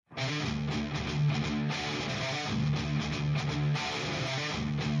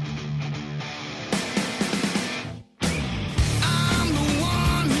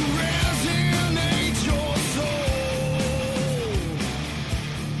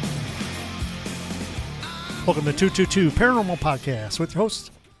Welcome to 222 Paranormal Podcast with your hosts,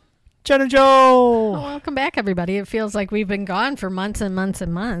 Jen and Joe. Well, welcome back, everybody. It feels like we've been gone for months and months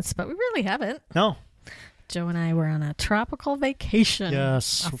and months, but we really haven't. No. Joe and I were on a tropical vacation.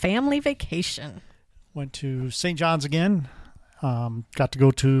 Yes. A family vacation. Went to St. John's again. Got to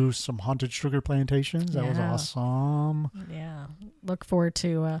go to some haunted sugar plantations. That was awesome. Yeah. Look forward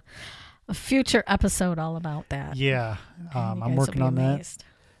to a future episode all about that. Yeah. I'm working on amazed. that.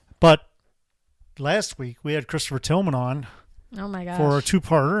 But last week we had Christopher Tillman on. Oh, my gosh. For a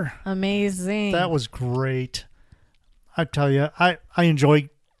two-parter. Amazing. That was great. I tell you, I enjoy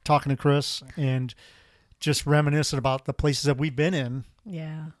talking to Chris and just reminiscing about the places that we've been in.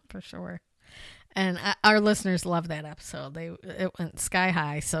 Yeah, for sure. And our listeners love that episode. It went sky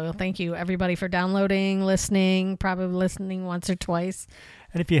high. So thank you, everybody, for downloading, listening, probably listening once or twice.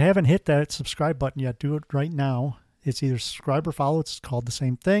 And if you haven't hit that subscribe button yet, do it right now. It's either subscribe or follow. It's called the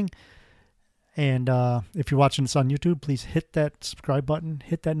same thing. And if you're watching this on YouTube, please hit that subscribe button,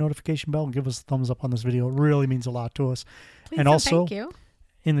 hit that notification bell, and give us a thumbs up on this video. It really means a lot to us. Please and also, thank you.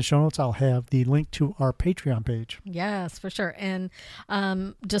 In the show notes, I'll have the link to our Patreon page. Yes, for sure. And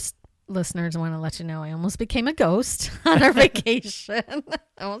just listeners, I want to let you know I almost became a ghost on our vacation.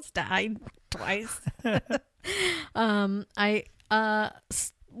 I almost died twice. I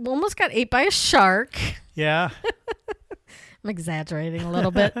almost got ate by a shark. Yeah. I'm exaggerating a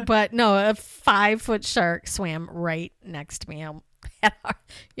little bit, but no, a 5-foot shark swam right next to me.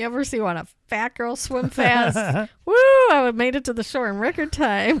 You ever see one, a fat girl swim fast? Woo! I made it to the shore in record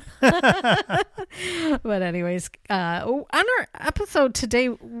time. But anyways, on our episode today,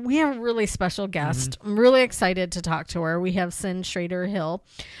 we have a really special guest. I'm really excited to talk to her. We have Shrader Hill,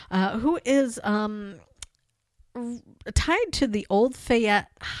 who is tied to the Old Fayette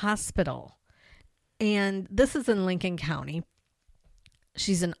Hospital. And this is in Lincoln County.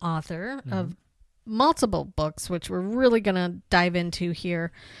 She's an author of multiple books, which we're really going to dive into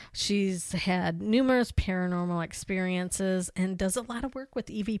here. She's had numerous paranormal experiences and does a lot of work with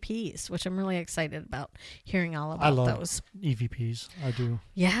EVPs, which I'm really excited about hearing all about those. EVPs. I do.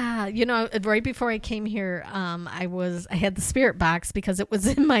 Yeah. You know, right before I came here, I had the spirit box because it was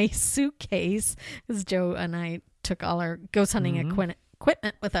in my suitcase because Joe and I took all our ghost hunting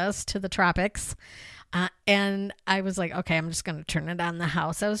equipment with us to the tropics. And I was like, okay, I'm just going to turn it on in the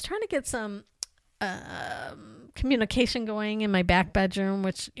house. I was trying to get some communication going in my back bedroom,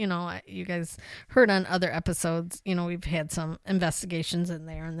 which, you know, you guys heard on other episodes, you know, we've had some investigations in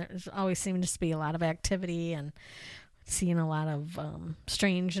there and there's always seemed to be a lot of activity and seeing a lot of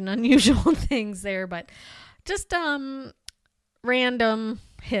strange and unusual things there, but just random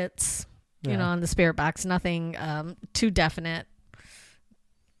hits, you know, on the spirit box, nothing too definite.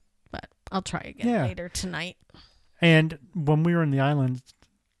 I'll try again later tonight. And when we were in the island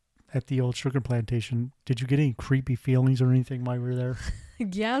at the old sugar plantation, did you get any creepy feelings or anything while we were there?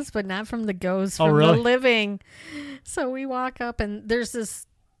 Yes, but not from the ghosts, from really? the living. So we walk up and there's this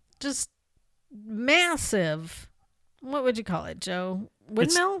just massive, what would you call it, Joe?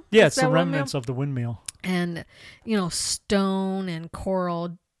 Windmill? It's the remnants of the windmill. And, you know, stone and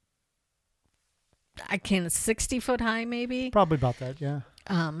coral, 60 foot high maybe? Probably about that, yeah.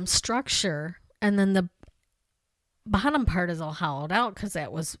 Structure, and then the bottom part is all hollowed out because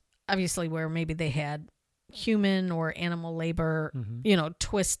that was obviously where maybe they had human or animal labor, you know,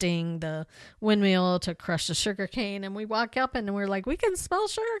 twisting the windmill to crush the sugar cane. And we walk up and we're like, we can smell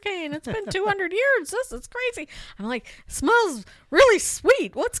sugar cane. It's been 200 years. This is crazy. I'm like, it smells really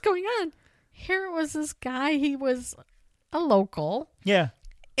sweet. What's going on? Here was this guy. He was a local. Yeah.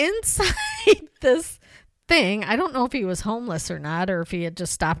 Inside this thing. I don't know if he was homeless or not, or if he had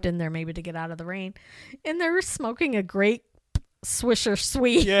just stopped in there maybe to get out of the rain. And they were smoking a great Swisher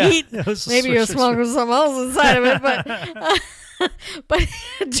Sweet. Yeah, maybe he was smoking something else inside of it, but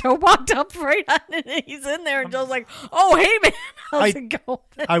Joe walked up right on it and he's in there and Joe's like, oh, hey man, how's it going?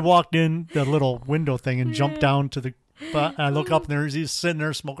 I walked in the little window thing and jumped down to the and I look up and there's he's sitting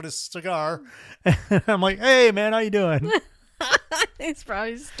there smoking a cigar. And I'm like, hey man, how you doing? He's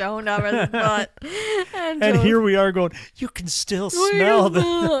probably stoned out of his butt. And here we are going, you can still smell the...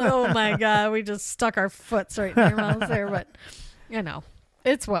 Oh, my God. We just stuck our foots right in their mouths there. But, you know,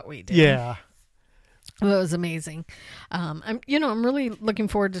 it's what we do. Yeah. Well, it was amazing. I'm really looking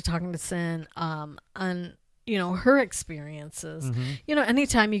forward to talking to Sin on, you know, her experiences. You know,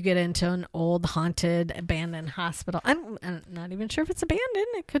 anytime you get into an old, haunted, abandoned hospital, I'm not even sure if it's abandoned.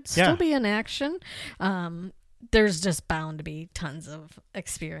 It could still be in action. There's just bound to be tons of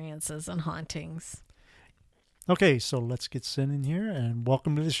experiences and hauntings. Okay, so let's get Sin in here and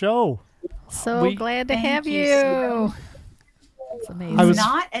welcome to the show. So glad to have you. It's amazing. I'm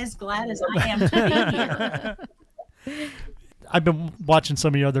not as glad as I am to be here. I've been watching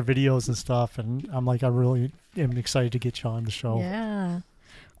some of your other videos and stuff, and I'm like, I really am excited to get you on the show. Yeah.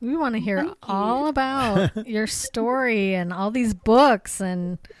 We want to hear all about your story and all these books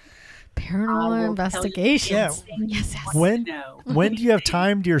and paranormal investigations. Yeah. Yes. When do you have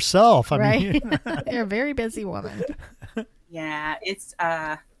time to yourself? I mean, You're a very busy woman. Yeah, it's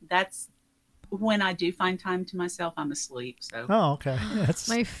that's when I do find time to myself, I'm asleep. So oh, okay. That's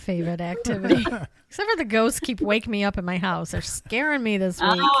my favorite activity. Except for the ghosts keep waking me up in my house. They're scaring me this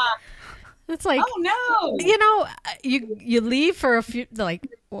week. It's like, oh no, you know, you leave for a few, like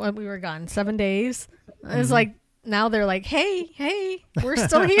when we were gone 7 days. It's like now they're like, hey, we're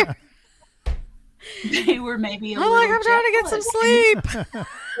still here. They were maybe. I'm like, I'm trying to get some sleep.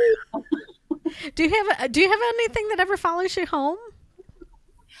 Do you have anything that ever follows you home?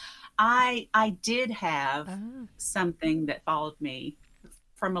 I did have something that followed me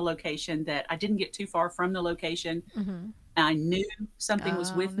from a location that I didn't get too far from the location. Mm-hmm. I knew something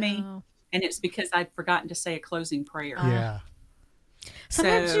was with me, and it's because I'd forgotten to say a closing prayer. Yeah.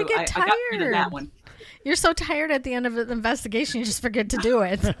 Sometimes you get tired. I got rid of that one. You're so tired at the end of the investigation, you just forget to do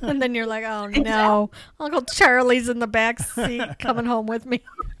it. And then you're like, oh no, Uncle Charlie's in the back seat coming home with me.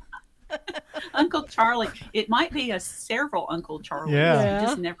 Uncle Charlie. It might be several Uncle Charlies. Yeah.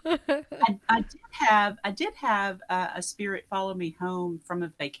 Just never. I did have a spirit follow me home from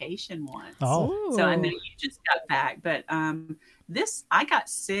a vacation once. Oh. So I know you just got back, but I got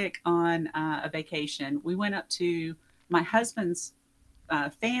sick on a vacation. We went up to my husband's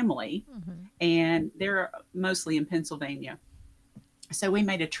family, and they're mostly in Pennsylvania. So we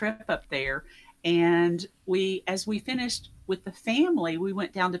made a trip up there, and as we finished with the family, we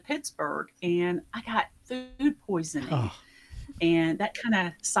went down to Pittsburgh, and I got food poisoning. Oh. And that kind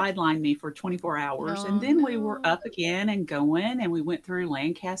of sidelined me for 24 hours. And then we were up again and going, and we went through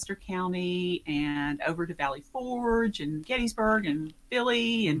Lancaster County and over to Valley Forge and Gettysburg and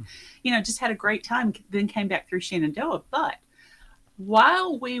Philly, and, just had a great time. Then came back through Shenandoah. But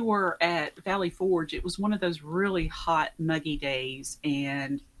while we were at Valley Forge, it was one of those really hot, muggy days,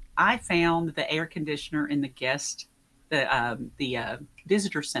 and I found the air conditioner in the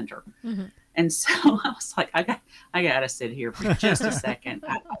visitor center. Mm-hmm. And so I was like, I gotta sit here for just a second.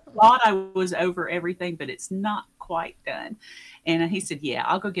 I thought I was over everything, but it's not quite done. And he said, yeah,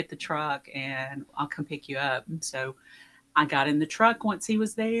 I'll go get the truck and I'll come pick you up. And so I got in the truck once he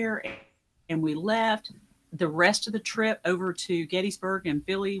was there, and we left. The rest of the trip over to Gettysburg and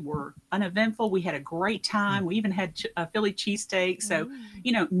Philly were uneventful. We had a great time. We even had a Philly cheesesteak. So,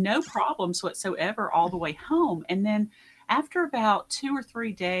 no problems whatsoever all the way home. And then after about 2 or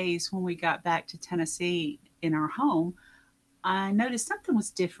 3 days, when we got back to Tennessee in our home, I noticed something was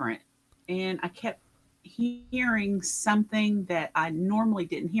different. And I kept hearing something that I normally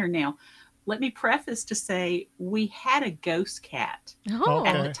didn't hear. Now, let me preface to say we had a ghost cat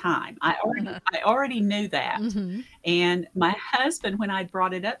at the time. I already knew that. Mm-hmm. And my husband, when I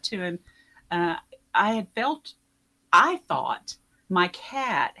brought it up to him, I thought my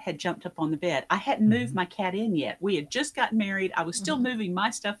cat had jumped up on the bed. I hadn't moved my cat in yet. We had just gotten married. I was still moving my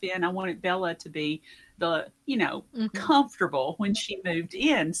stuff in. I wanted Bella to be comfortable when she moved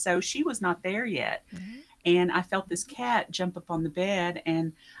in. So she was not there yet. Mm-hmm. And I felt this cat jump up on the bed,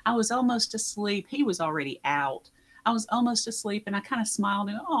 and I was almost asleep. He was already out. I was almost asleep, and I kind of smiled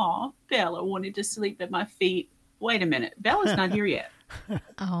and, oh, Bella wanted to sleep at my feet. Wait a minute. Bella's not here yet.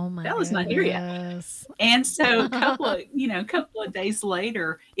 Oh my Bella's not here yet. And so a couple of days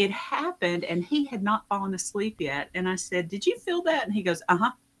later, it happened, and he had not fallen asleep yet. And I said, did you feel that? And he goes,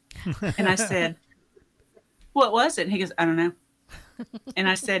 uh-huh. And I said, what was it? And he goes, I don't know. And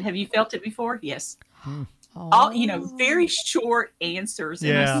I said, have you felt it before? Yes. All, very short answers.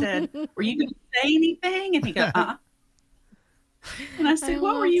 And I said, were you going to say anything? And he goes, uh-uh. And I said,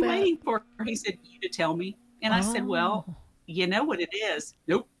 what were you waiting for? He said, you to tell me. And I said, well, you know what it is?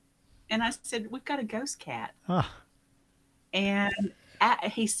 Nope. And I said, we've got a ghost cat. And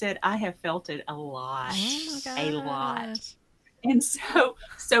he said, I have felt it a lot. Oh my gosh. A lot. And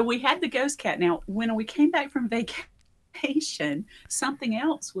so we had the ghost cat. Now, when we came back from vacation, something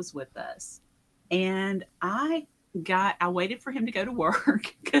else was with us. And I waited for him to go to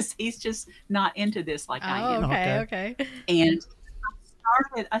work because he's just not into this like I am. Okay. And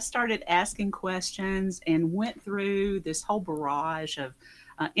I started asking questions and went through this whole barrage of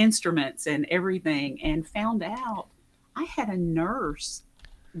instruments and everything, and found out I had a nurse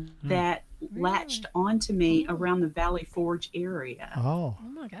that latched onto me around the Valley Forge area. Oh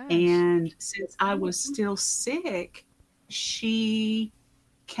my gosh. And since I was still sick, she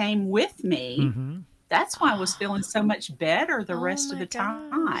came with me that's why I was feeling so much better the rest of the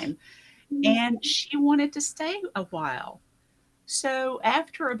time. And she wanted to stay a while. So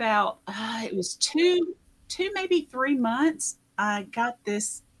after about, it was two, maybe 3 months, I got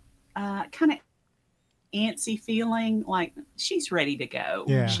this kind of antsy feeling like she's ready to go.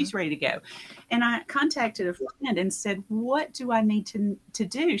 Yeah. She's ready to go. And I contacted a friend and said, what do I need to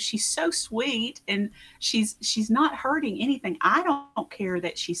do? She's so sweet and she's not hurting anything. I don't care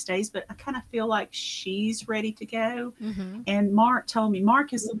that she stays, but I kind of feel like she's ready to go. Mm-hmm. And Mark told me,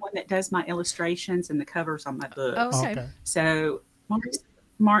 Mark is the one that does my illustrations and the covers on my book. Okay. So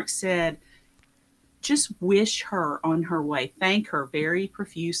Mark said, just wish her on her way. Thank her very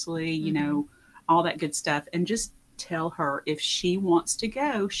profusely, you know, all that good stuff. And just tell her if she wants to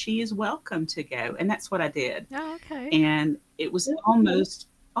go, she is welcome to go. And that's what I did. Oh, okay. And it was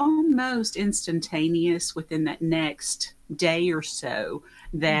almost instantaneous within that next day or so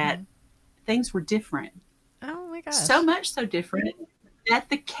that things were different. Oh my gosh. So much so different that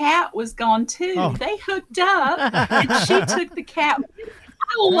the cat was gone too. Oh. They hooked up and she took the cat.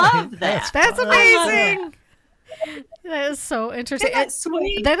 I love that. That's amazing. That is so interesting. Isn't that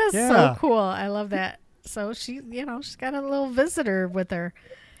sweet? That is so cool. I love that. So she's got a little visitor with her.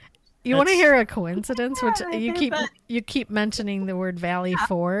 You want to hear a coincidence? Which you keep mentioning the word Valley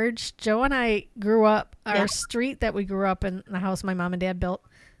Forge. Joe and I grew up. Our street that we grew up in, the house my mom and dad built,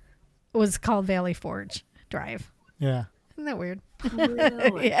 was called Valley Forge Drive. Yeah. Isn't that weird?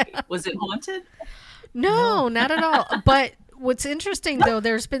 Really? Yeah. Was it haunted? No, not at all. But what's interesting though,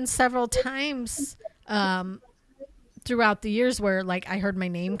 there's been several times throughout the years where like I heard my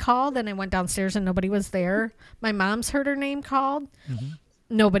name called and I went downstairs and nobody was there. My mom's heard her name called.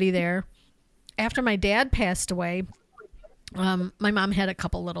 Nobody there. After my dad passed away, my mom had a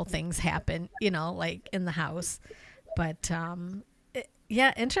couple little things happen, like in the house. But I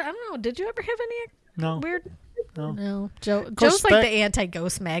don't know. Did you ever have any weird? No. Joe's like the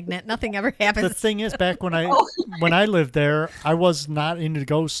anti-ghost magnet. Nothing ever happens. The thing is, back when I lived there, I was not into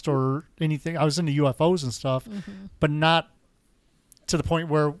ghosts or anything. I was into UFOs and stuff, but not to the point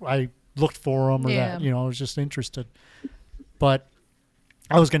where I looked for them or that. I was just interested. But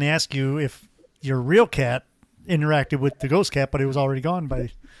I was going to ask you if your real cat interacted with the ghost cat, but it was already gone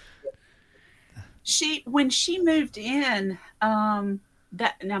by. When she moved in,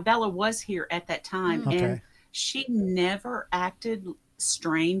 Bella was here at that time, and she never acted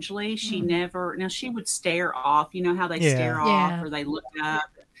strangely. She never. Now she would stare off. You know how they stare off or they look up,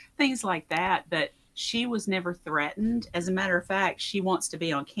 things like that. But she was never threatened. As a matter of fact, she wants to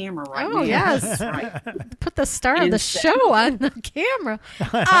be on camera right now. Oh, yes. Right. Put the star of the show on the camera.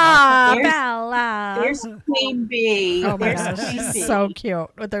 Bella. There's Queen Bee. Oh, my gosh. She's so cute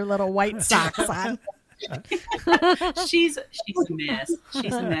with her little white socks on. She's a mess.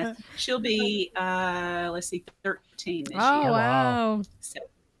 She's a mess. She'll be, 13 this year. Oh, wow. So,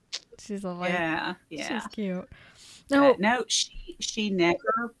 she's a light. Yeah. She's cute. No, she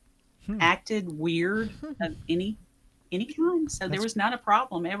never acted weird of any kind. So there was not a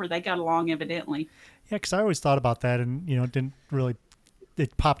problem ever. They got along evidently. Yeah, because I always thought about that, and didn't really.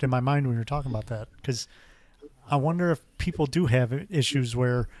 It popped in my mind when you were talking about that, because I wonder if people do have issues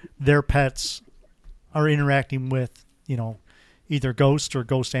where their pets are interacting with either ghosts or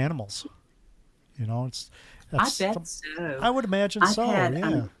ghost animals. I bet so. I would imagine so.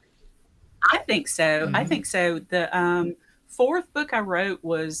 Yeah. I think so. I think so. The fourth book I wrote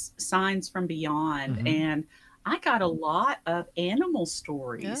was Signs from Beyond, and I got a lot of animal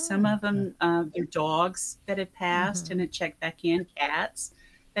stories. Yeah. Some of them, they're dogs that had passed and had checked back in, cats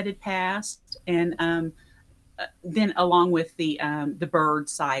that had passed, and then along with the bird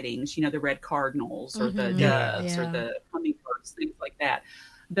sightings, the red cardinals or the doves or the hummingbirds, things like that.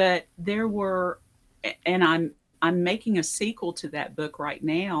 But there were, and I'm making a sequel to that book right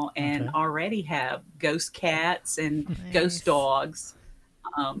now, and already have ghost cats and ghost dogs.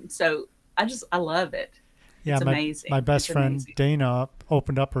 So I love it. Yeah, it's amazing. My best friend Dana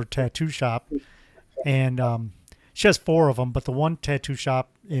opened up her tattoo shop, and she has 4 of them. But the one tattoo shop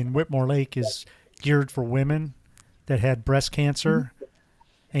in Whitmore Lake is geared for women that had breast cancer,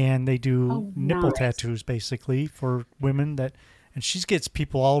 and they do nipple tattoos basically for women and she gets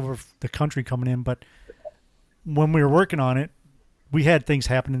people all over the country coming in. But when we were working on it, we had things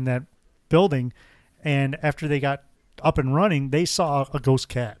happen in that building, and after they got up and running, they saw a ghost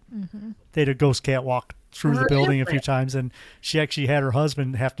cat. They had a ghost cat walk through the building a few times, and she actually had her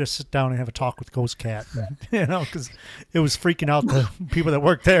husband have to sit down and have a talk with Ghost Cat, because it was freaking out the people that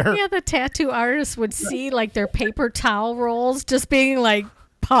worked there. Yeah, the tattoo artists would see like their paper towel rolls just being like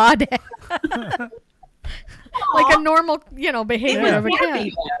pawed at. like a normal, behavior Yeah. of a cat.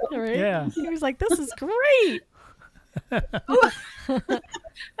 Happy, Right? Yeah. He was like, "This is great." That's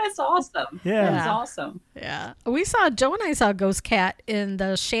awesome. Yeah. That's awesome. Yeah, Joe and I saw a ghost cat in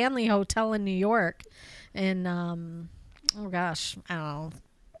the Shanley Hotel in New York, in oh gosh, I don't know,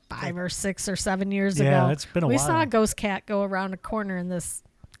 5 or 6 or 7 years ago. Yeah, it's been a we while. saw a ghost cat go around a corner in this.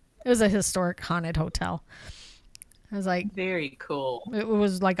 It was a historic haunted hotel. It was like Very cool. it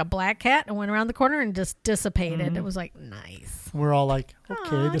was like a black cat and went around the corner and just dissipated. It was like nice. We're all like,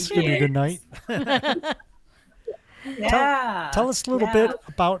 okay, Aw, this is going to be a good night. Yeah. Tell us a little Yeah. bit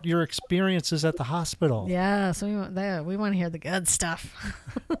about your experiences at the hospital. Yeah, so we want to hear the good stuff.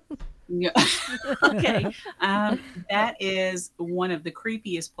 Yeah. Okay. That is one of the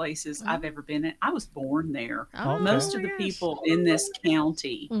creepiest places I've ever been in. I was born there. Oh, Most of my the gosh. people in this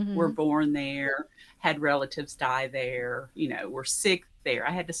county Mhm. were born there, had relatives die there, were sick there.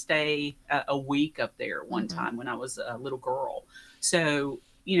 I had to stay a week up there one time when I was a little girl. So,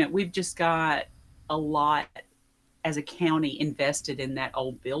 we've just got a lot as a county invested in that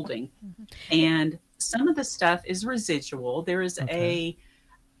old building. And some of the stuff is residual. There is a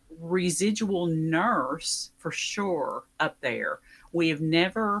residual nurse for sure up there. We have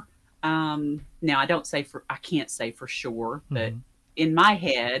never now I can't say for sure, but in my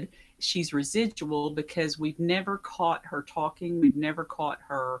head she's residual because we've never caught her talking, we've never caught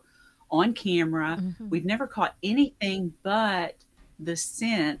her on camera, we've never caught anything but the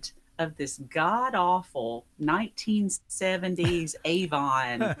scent of this god awful 1970s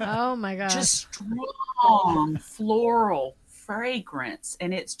Avon Oh my gosh. just strong floral fragrance,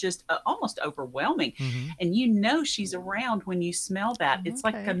 and it's just almost overwhelming. And she's around when you smell that. It's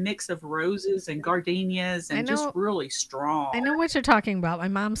like a mix of roses and gardenias and just really strong. I know what you're talking about. My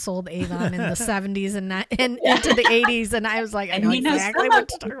mom sold Avon in the 70s and into the 80s, and I was like, I know exactly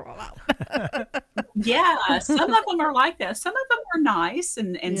what you're talking about. Yeah, some of them are like that. Some of them are nice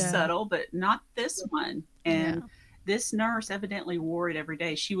and subtle, but not this one. And this nurse evidently wore it every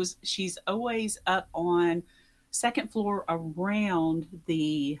day. She's always up on second floor around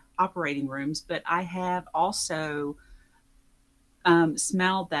the operating rooms, but I have also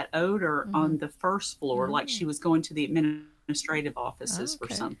smelled that odor on the first floor, like she was going to the administrative offices for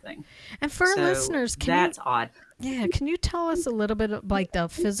something. And for our listeners, that's odd. Yeah, can you tell us a little bit of, like, the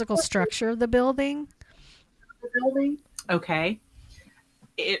physical structure of the building? Okay.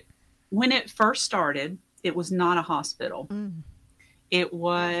 When it first started, it was not a hospital. It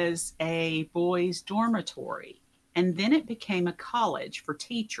was a boys' dormitory. And then it became a college for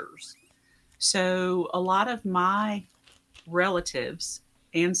teachers. So a lot of my relatives,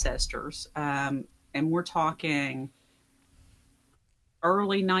 ancestors, and we're talking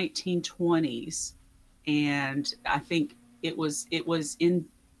early 1920s, and I think it was in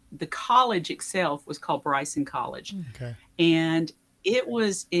the college itself was called Bryson College. Okay. And it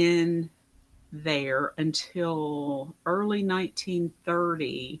was in there until early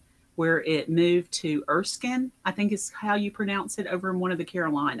 1930, where it moved to Erskine, I think is how you pronounce it, over in one of the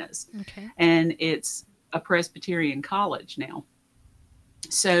Carolinas. Okay. And it's a Presbyterian college now.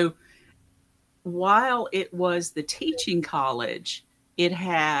 So while it was the teaching college, it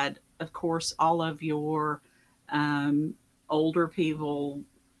had, of course, all of your older people,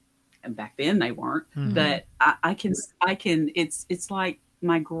 and back then they weren't, but I can, it's like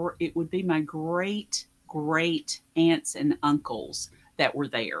it would be my great aunts and uncles that were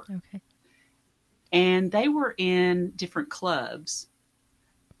there. Okay. And they were in different clubs.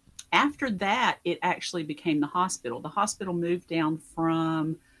 After that, it actually became the hospital. The hospital moved down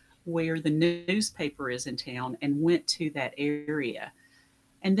from where the newspaper is in town and went to that area.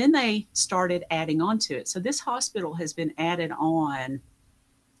 And then they started adding on to it. So this hospital has been added on,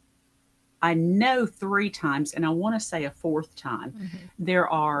 I know 3 times, and I want to say a 4th time. There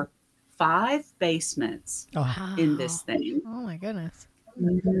are 5 basements in this thing. Oh my goodness.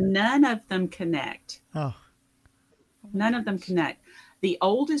 None of them connect. None of them connect. The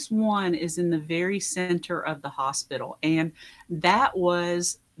oldest one is in the very center of the hospital, and that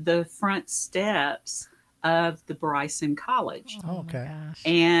was the front steps of the Bryson College. Okay.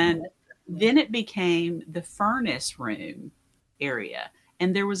 And then it became the furnace room area.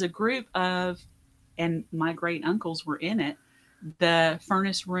 And there was a group of, and my great uncles were in it, the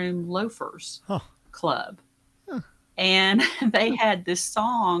Furnace Room Loafers Club. And they had this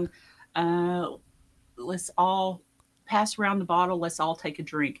song, let's all pass around the bottle, let's all take a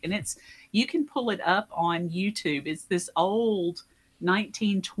drink. And you can pull it up on YouTube. It's this old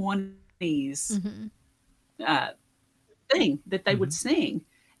 1920s thing that they would sing.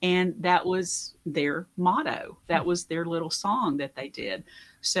 And that was their motto. That was their little song that they did.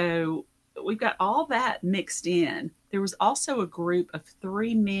 So we've got all that mixed in. There was also a group of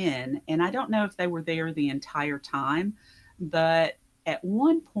 3 men, and I don't know if they were there the entire time, but at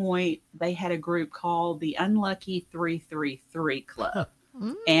one point they had a group called the Unlucky 333 Club.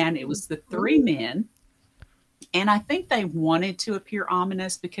 And it was the 3 men. And I think they wanted to appear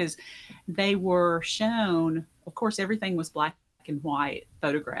ominous because they were shown, of course, everything was black and white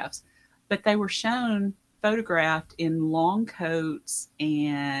photographs, but they were shown photographed in long coats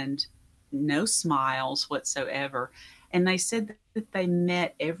and no smiles whatsoever. And they said that they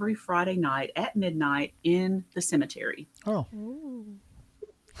met every Friday night at midnight in the cemetery. Oh.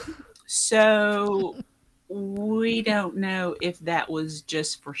 So we don't know if that was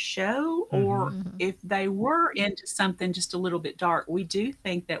just for show or if they were into something just a little bit dark. We do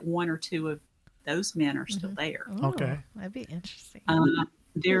think that 1 or 2 of those men are still there. Okay. That'd be interesting.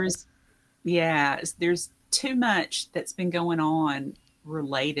 There's too much that's been going on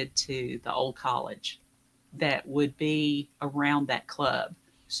related to the old college that would be around that club.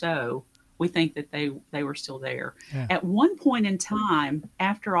 So we think that they were still there. Yeah. At one point in time,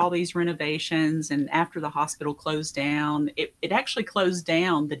 after all these renovations and after the hospital closed down, it actually closed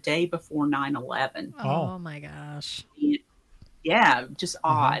down the day before 9/11. Oh my gosh. Yeah, just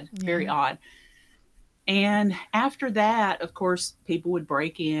odd, very odd. And after that, of course, people would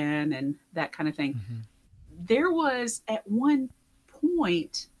break in and that kind of thing. There was at one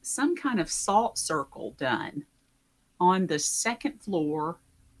point some kind of salt circle done on the second floor,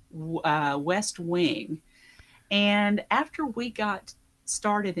 west wing. And after we got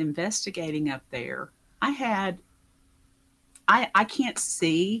started investigating up there, I can't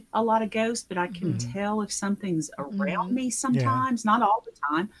see a lot of ghosts, but I can tell if something's around me sometimes, not all the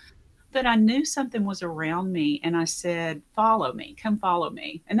time. But I knew something was around me, and I said, follow me, come follow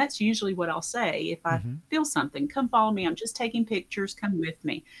me. And that's usually what I'll say. If I feel something, come follow me. I'm just taking pictures, come with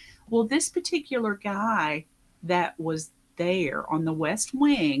me. Well, this particular guy that was there on the west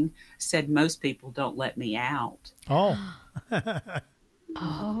wing said, most people don't let me out. Oh.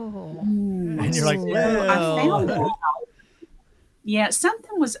 And you're like, well. I found out. Yeah,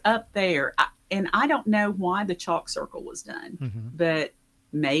 something was up there. And I don't know why the chalk circle was done, but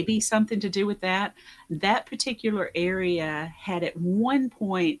maybe something to do with that. That particular area had at one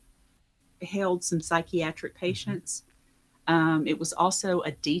point held some psychiatric patients. It was also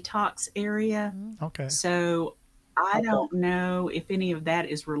a detox area. Okay. So I don't know if any of that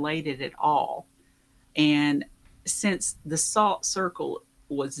is related at all. And since the salt circle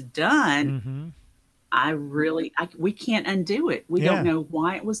was done, we can't undo it. We don't know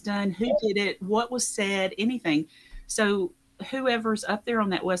why it was done, who did it, what was said, anything. So whoever's up there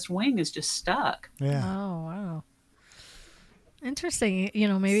on that west wing is just stuck. Yeah. Oh, wow. Interesting.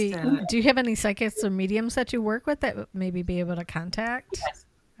 Maybe, do you have any psychics or mediums that you work with that would maybe be able to contact? Yes.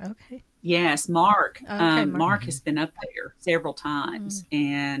 Okay. Yes, Mark. Okay, Mark has been up there several times,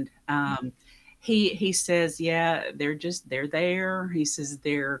 and he says, yeah, they're there. He says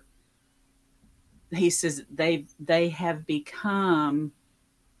they have become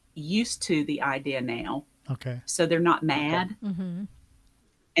used to the idea now. Okay. So they're not mad, and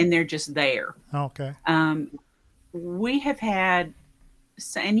they're just there. Okay. We have had,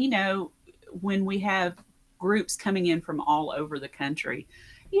 and when we have groups coming in from all over the country,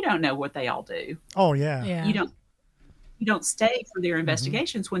 you don't know what they all do. Oh yeah. Yeah. You don't stay for their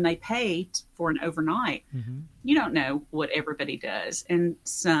investigations when they pay for an overnight. You don't know what everybody does, and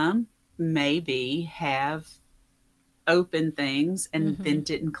some maybe have opened things and then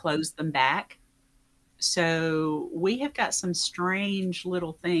didn't close them back. So we have got some strange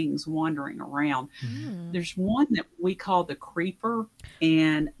little things wandering around. There's one that we call the creeper,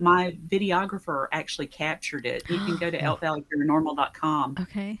 and my videographer actually captured it. You can go to elkvalleyparanormal.com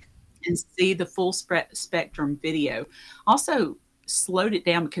and see the full spectrum video. Also slowed it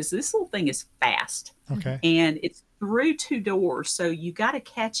down because this little thing is fast. Okay. And it's through 2 doors, so you got to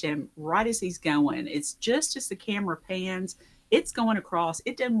catch him right as he's going. It's just as the camera pans, it's going across.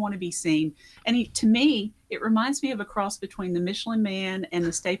 It doesn't want to be seen. And to me, it reminds me of a cross between the Michelin Man and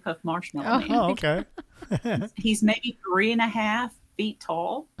the Stay Puft Marshmallow Man. Oh, okay. He's maybe 3.5 feet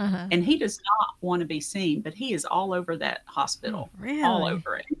tall, and he does not want to be seen, but he is all over that hospital. Really? All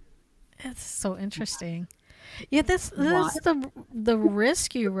over it. That's so interesting. Yeah, that's the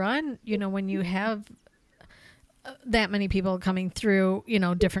risk you run, when you have that many people coming through,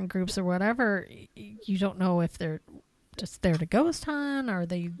 different groups or whatever. You don't know if they're just there to ghost hunt, or are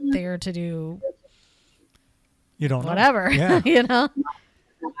they there to do you don't know. whatever. Yeah.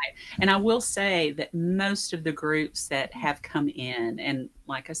 right. And I will say that most of the groups that have come in, and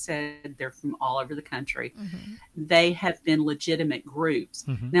like I said, they're from all over the country, they have been legitimate groups.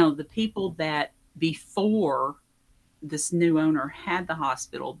 Now, the people that before this new owner had the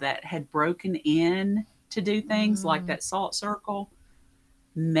hospital that had broken in to do things like that salt circle,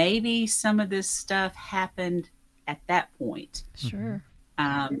 maybe some of this stuff happened at that point. Sure.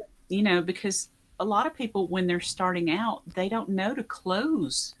 Because a lot of people, when they're starting out, they don't know to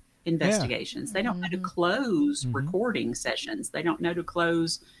close investigations. They don't know to close recording sessions. They don't know to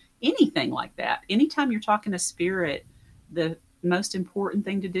close anything like that. Anytime you're talking to spirit, the most important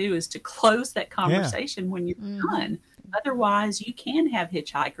thing to do is to close that conversation when you're done. Otherwise, you can have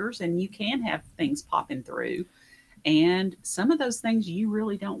hitchhikers and you can have things popping through. And some of those things you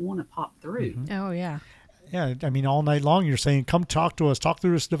really don't want to pop through. Oh, yeah. Yeah, I mean, all night long you're saying, come talk to us, talk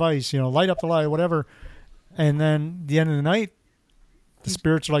through this device, light up the light, whatever. And then at the end of the night, the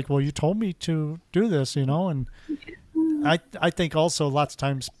spirits are like, well, you told me to do this, and I think also lots of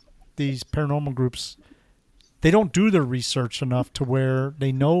times these paranormal groups, they don't do their research enough to where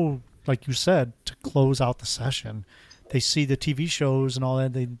they know, like you said, to close out the session. They see the TV shows and all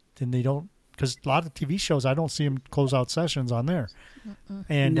that, they don't, because a lot of TV shows, I don't see them close out sessions on there.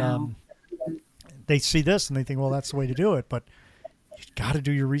 And they see this and they think, well, that's the way to do it. But you got to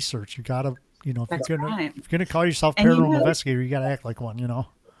do your research. You got to, if you're going to call yourself paranormal investigator, you got to act like one,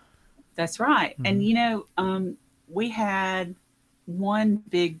 That's right. And, we had one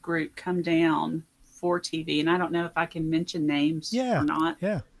big group come down for TV, and I don't know if I can mention names or not.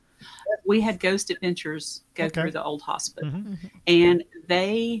 Yeah. We had Ghost Adventures go through the old hospital, and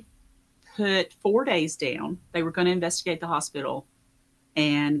they put 4 days down. They were going to investigate the hospital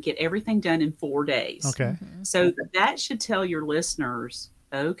and get everything done in 4 days. Okay. So that should tell your listeners,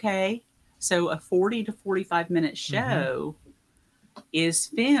 okay, so a 40 to 45 minute show is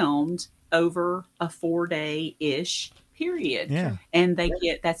filmed over a 4-day-ish period. Yeah. And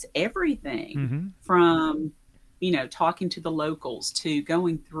that's everything from, talking to the locals to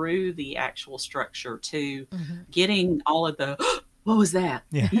going through the actual structure to getting all of the, what was that?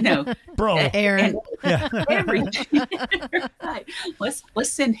 Yeah. Bro. And everything. Right. Let's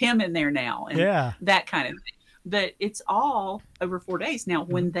send him in there now. And that kind of thing. But it's all over 4 days. Now,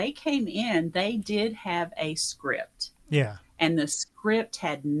 when they came in, they did have a script. Yeah. And the script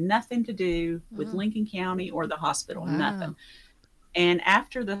had nothing to do with Lincoln County or the hospital, nothing. And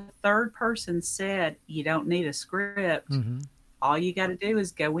after the third person said, you don't need a script, all you got to do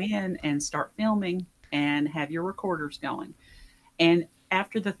is go in and start filming and have your recorders going. And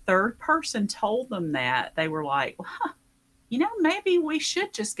after the third person told them that, they were like, well, maybe we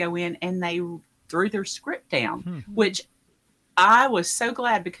should just go in. And they threw their script down, which I was so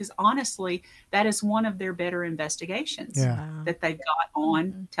glad, because honestly, that is one of their better investigations that they've got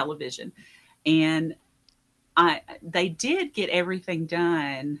on television. And they did get everything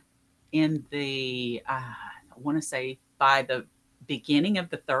done in the, I want to say by the beginning of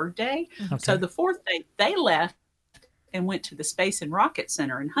the third day. Okay. So the fourth day, they left and went to the Space and Rocket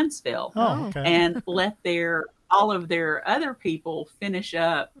Center in Huntsville and let all of their other people finish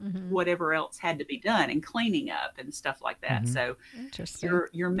up whatever else had to be done and cleaning up and stuff like that. So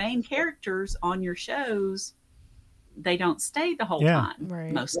your main characters on your shows, they don't stay the whole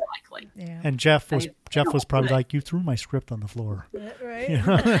time, most likely. Yeah. And Jeff was probably like, you threw my script on the floor. Right.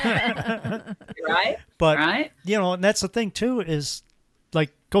 Right. But, and that's the thing too, is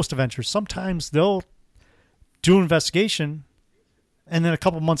like Ghost Adventures. Sometimes they'll do an investigation and then a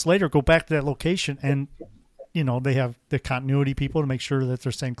couple months later go back to that location and, they have the continuity people to make sure that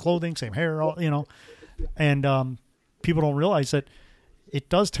they're same clothing, same hair, and people don't realize that it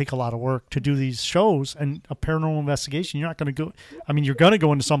does take a lot of work to do these shows. And a paranormal investigation, you're not going to go, you're going to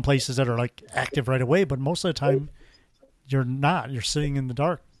go into some places that are like active right away, but most of the time you're not. You're sitting in the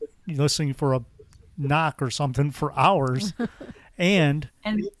dark, you're listening for a knock or something for hours. and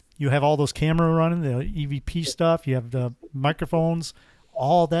you have all those camera running, the EVP stuff, you have the microphones,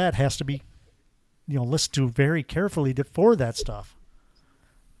 all that has to be listened to very carefully for that stuff.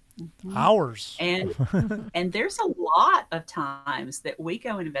 Hours. And there's a lot of times that we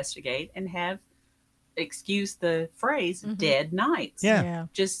go and investigate and have, excuse the phrase, dead nights. Yeah.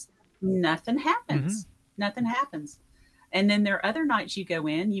 Just nothing happens. Nothing happens. And then there are other nights you go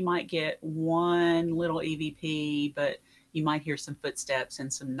in, you might get one little EVP, but you might hear some footsteps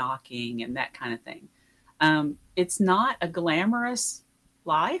and some knocking and that kind of thing. It's not a glamorous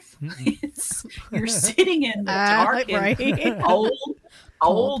life. You're sitting in the dark and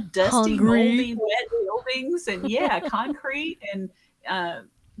old, dusty, moldy, wet buildings, and concrete, and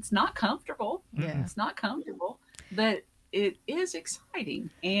it's not comfortable. Yeah. It's not comfortable, but it is exciting,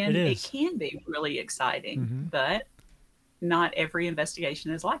 and It it is. can be really exciting, Mm-hmm. but not every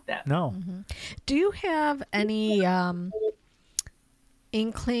investigation is like that. No. Do you have any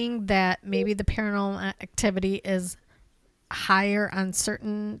inkling that maybe the paranormal activity is higher on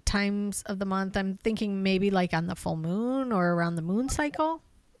certain times of the month? I'm thinking maybe like on the full moon or around the moon cycle.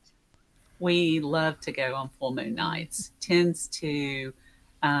 We love to go on full moon nights. Tends to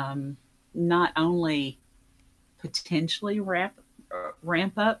not only potentially ramp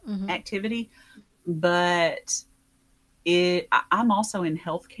up activity, but I'm also in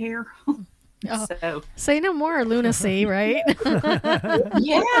healthcare. Oh, So say no more, lunacy, right?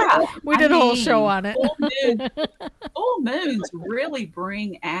 yeah, We did a whole show on it. Full moons really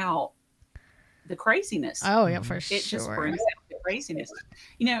bring out the craziness. Oh, yeah, for It sure. just brings out the craziness.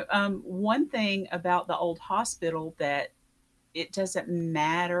 One thing about the old hospital that it doesn't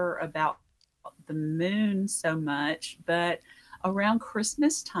matter about the moon so much, but around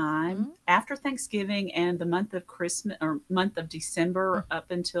Christmas time, after Thanksgiving and the month of Christmas or month of December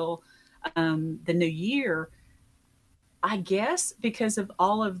up until the new year, I guess because of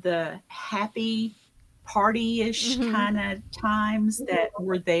all of the happy party-ish kind of times that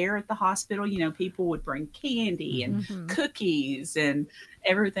were there at the hospital, people would bring candy and cookies and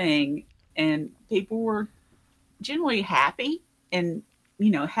everything, and people were generally happy and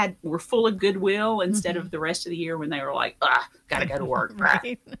were full of goodwill instead of the rest of the year when they were like, gotta go to work,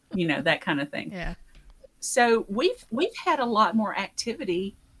 Right. that kind of thing. Yeah. So we've had a lot more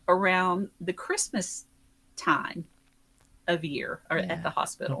activity around the Christmas time of year or at the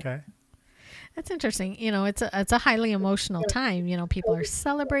hospital. Okay. That's interesting. It's a highly emotional time. People are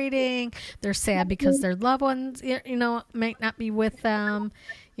celebrating. They're sad because their loved ones, might not be with them.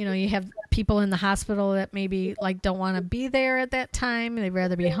 You have people in the hospital that maybe like don't want to be there at that time. They'd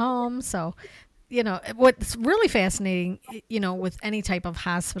rather be home. So, what's really fascinating, with any type of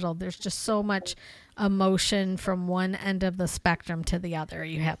hospital, there's just so much emotion from one end of the spectrum to the other.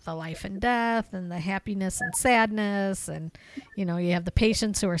 You have the life and death and the happiness and sadness, and you have the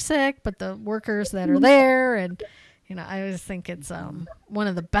patients who are sick, but the workers that are there, and I always think it's one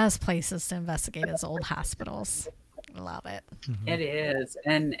of the best places to investigate is old hospitals. I love it. It is,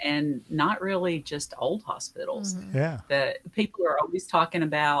 and not really just old hospitals. Yeah. The people are always talking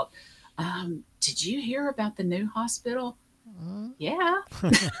about, did you hear about the new hospital? Yeah.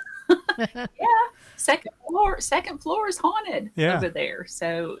 Yeah. Second floor is haunted over there.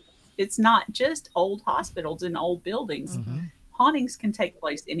 So it's not just old hospitals and old buildings. Hauntings can take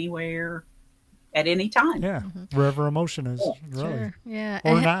place anywhere at any time. Yeah. Wherever emotion is, really. Sure. Yeah.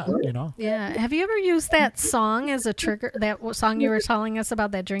 Or not, Yeah. Have you ever used that song as a trigger? That song you were telling us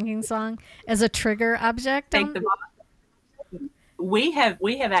about, that drinking song, as a trigger object? We have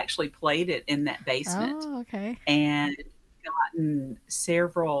actually played it in that basement. Oh, okay. And gotten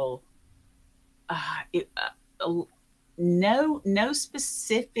several. No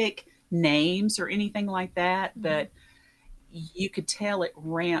specific names or anything like that, but you could tell it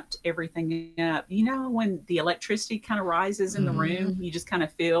ramped everything up. When the electricity kind of rises in the room, you just kind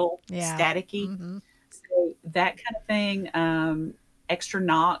of feel staticky. So that kind of thing. Extra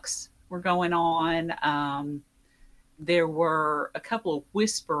knocks were going on. There were a couple of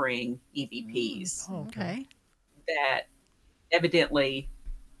whispering EVPs. Okay. That evidently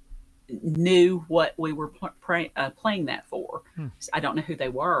knew what we were playing that for. I don't know who they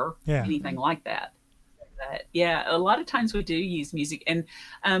were, anything like that. But yeah, a lot of times we do use music, and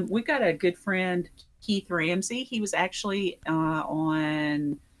we've got a good friend, Keith Ramsey. He was actually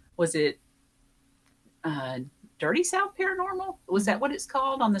on, was it Dirty South Paranormal? Was that what it's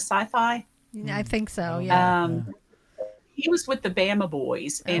called on the Sci-Fi? I think so. Yeah. He was with the Bama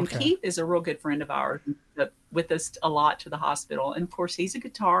Boys, and Keith is a real good friend of ours, with us a lot to the hospital. And of course, he's a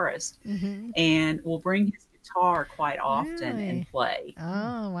guitarist, and will bring his guitar quite often and play.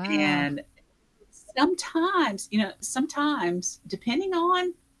 Oh, wow. And sometimes, depending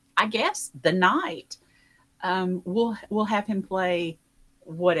on, I guess, the night, we'll have him play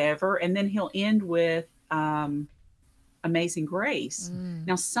whatever, and then he'll end with Amazing Grace.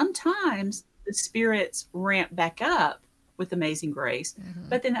 Now, sometimes the spirits ramp back up with Amazing Grace,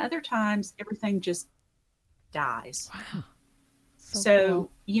 but then other times everything just dies. Wow. So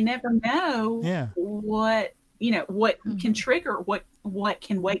cool. You never know what can trigger, what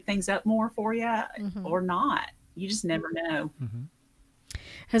can wake things up more for you or not. You just never know.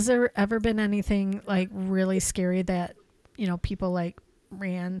 Has there ever been anything like really scary that, people like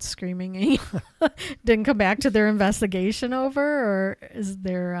ran screaming and didn't come back to their investigation over, or is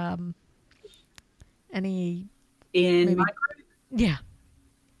there any in maybe, my group? Yeah.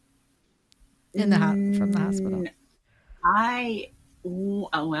 From the hospital.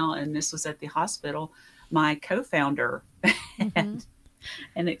 well, and this was at the hospital. My co-founder had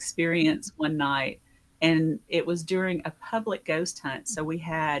an experience one night, and it was during a public ghost hunt. So we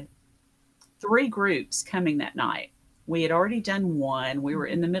had 3 groups coming that night. We had already done one. We were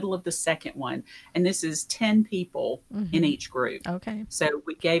in the middle of the second one, and this is 10 people in each group. Okay. So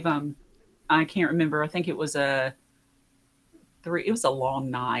we gave them, I can't remember, I think it was it was a long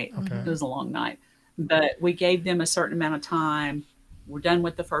night. Okay. It was a long night. But we gave them a certain amount of time. We're done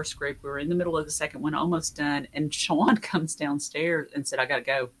with the first group. We were in the middle of the second one, almost done. And Sean comes downstairs and said, I got to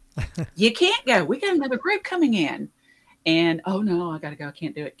go. You can't go. We got another group coming in. And, oh, no, I got to go. I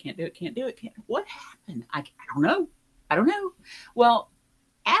can't do it. Can't do it. Can't do it. What happened? I don't know. I don't know. Well,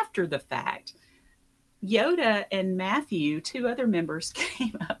 after the fact, Yoda and Matthew, 2 other members,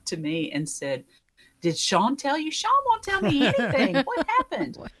 came up to me and said, did Sean tell you? Sean won't tell me anything. What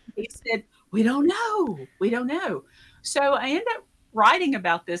happened? He said, we don't know. We don't know. So I ended up writing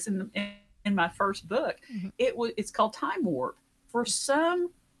about this in my first book. It's called Time Warp. For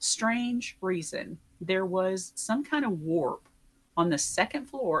some strange reason, there was some kind of warp on the second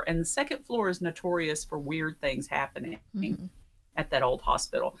floor, and the second floor is notorious for weird things happening at that old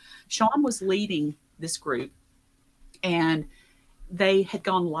hospital. Sean was leading this group, and they had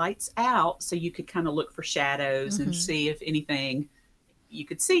gone lights out so you could kind of look for shadows and see if you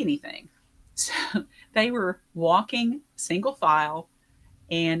could see anything. So they were walking single file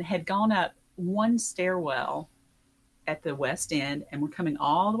and had gone up one stairwell at the west end, and we're coming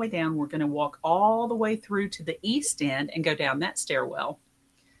all the way down. We're going to walk all the way through to the east end and go down that stairwell.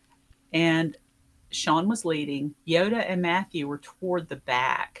 And Sean was leading. Yoda and Matthew were toward the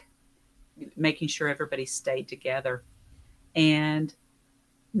back, making sure everybody stayed together. And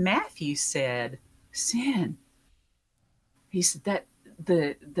Matthew said, Sin, he said that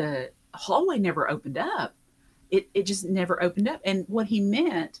the hallway never opened up. It just never opened up. And what he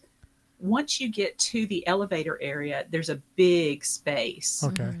meant, once you get to the elevator area, there's a big space.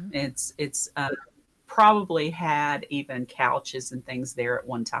 Okay. It's probably had even couches and things there at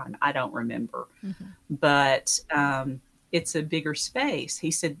one time. I don't remember. But it's a bigger space.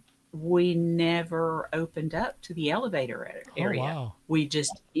 He said, we never opened up to the elevator area. Oh, wow. We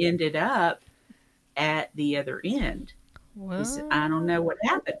just ended up at the other end. He said, I don't know what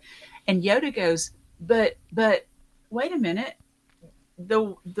happened. And Yoda goes, but wait a minute.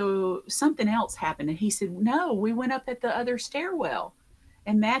 The something else happened. And he said, no, we went up at the other stairwell.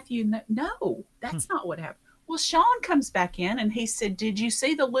 And Matthew, no, that's not what happened. Well, Sean comes back in and he said, did you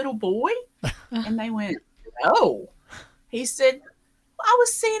see the little boy? And they went, no. He said, I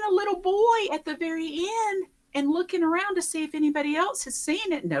was seeing a little boy at the very end and looking around to see if anybody else had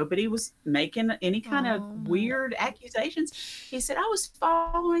seen it. Nobody was making any kind of weird accusations. He said, I was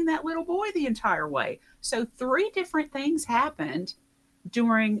following that little boy the entire way. So 3 different things happened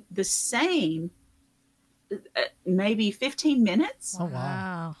during the same maybe 15 minutes. Oh,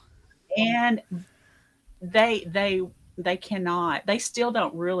 wow. And they cannot, they still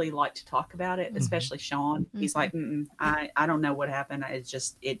don't really like to talk about it, especially Sean. He's like, I don't know what happened.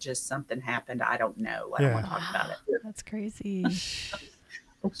 It just something happened. I don't know. I don't want to talk about it. That's crazy.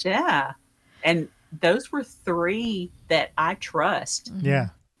 Yeah. And those were 3 that I trust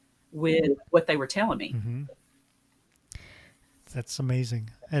with what they were telling me. That's amazing.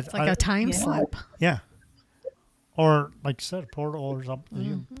 It's like a time slip. Yeah. Or like you said, a portal or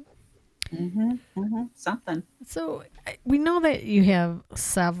something. Something. So we know that you have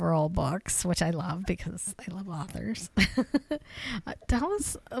several books, which I love because I love authors. Tell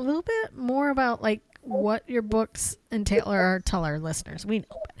us a little bit more about like what your books entail, or tell our listeners. We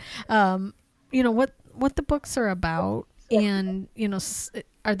know, but, what the books are about, and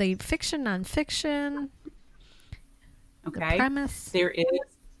are they fiction, nonfiction? Okay. The premise.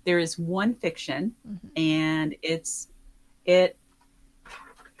 There is one fiction, and it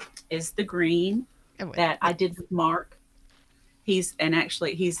is The Green that I did with Mark. He's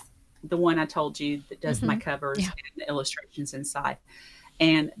the one I told you that does my covers and the illustrations inside.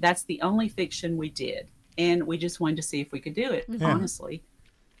 And that's the only fiction we did. And we just wanted to see if we could do it, honestly.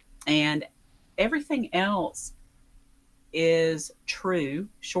 And everything else is true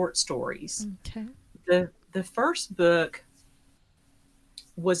short stories. Okay. The first book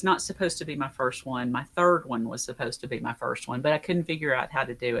was not supposed to be my first one. My third one was supposed to be my first one, but I couldn't figure out how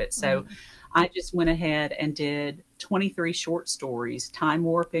to do it. So I just went ahead and did 23 short stories, Time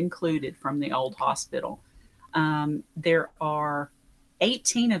Warp included, from the old hospital. There are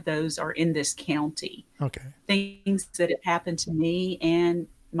 18 of those are in this county. Okay. Things that have happened to me and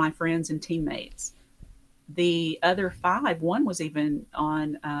my friends and teammates. the other 5, one was even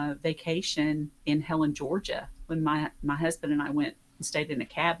on vacation in Helen, Georgia, when my husband and I went and stayed in a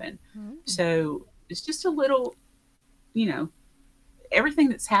cabin. Mm. So it's just a little, everything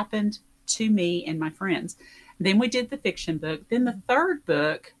that's happened to me and my friends. Then we did the fiction book. Then the third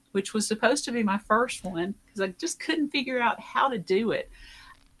book, which was supposed to be my first one, because I just couldn't figure out how to do it.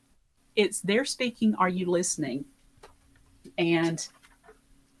 It's They're Speaking, Are You Listening? And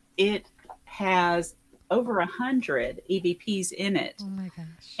it has over 100 EVPs in it. Oh my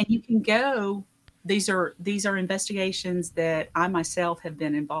gosh. And you can go, these are investigations that I myself have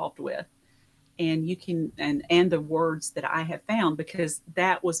been involved with. And you can, and the words that I have found, because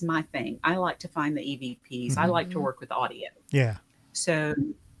that was my thing. I like to find the EVPs. I like to work with audio. Yeah. So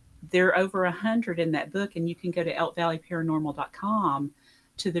there are over 100 in that book, and you can go to elkvalleyparanormal.com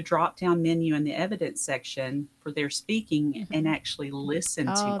to the drop-down menu in the evidence section for Their Speaking and actually listen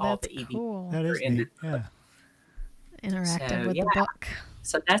to all the EVPs. Cool. That is neat. Yeah. Interactive with the book.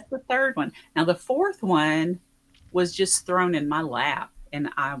 So that's the third one. Now the fourth one was just thrown in my lap, and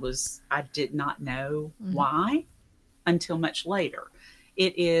I did not know why until much later.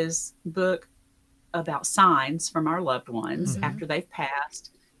 It is a book about signs from our loved ones after they've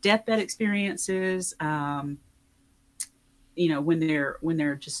passed, deathbed experiences, when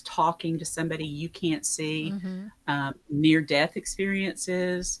they're just talking to somebody you can't see, near-death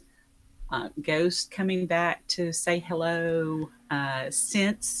experiences, ghosts coming back to say hello,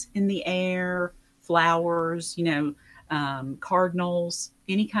 scents in the air, flowers, cardinals,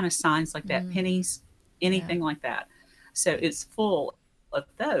 any kind of signs like that, pennies, anything like that. So it's full of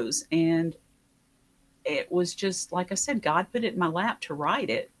those. And it was just, like I said, God put it in my lap to write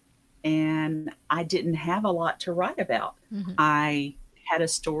it. And I didn't have a lot to write about. I had a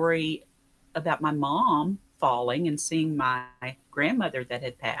story about my mom falling and seeing my grandmother that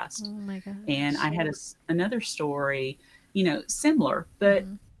had passed. Oh my gosh. And I had another story, similar, but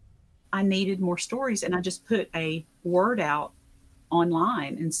I needed more stories. And I just put a word out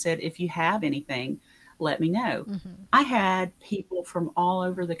online and said, if you have anything, let me know. I had people from all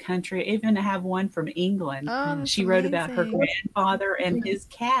over the country. I even have one from England. She wrote about her grandfather and his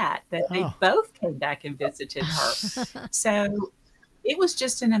cat, that they both came back and visited her. So it was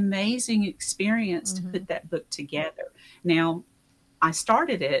just an amazing experience to put that book together. Now, I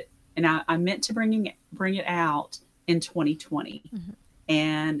started it, and I meant to bring it out in 2020.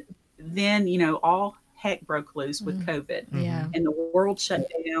 And then, all heck broke loose with COVID. And the world shut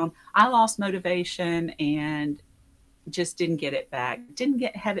down. I lost motivation and just didn't get it back.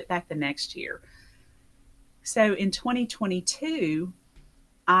 Have it back the next year. So in 2022,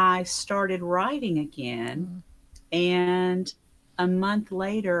 I started writing again. And a month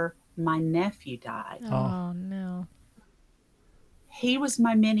later, my nephew died. Oh no. He was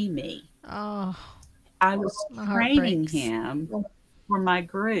my mini me. Oh. I was training him for my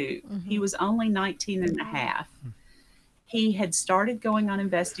group. He was only 19 and a half. He had started going on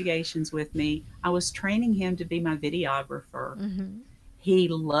investigations with me. I was training him to be my videographer. He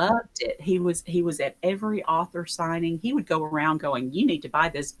loved it. He was at every author signing. He would go around going, "You need to buy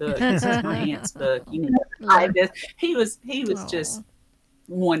this book. This is my aunt's book. You need to buy this." He was just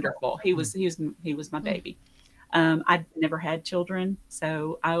wonderful. He was my baby. I'd never had children,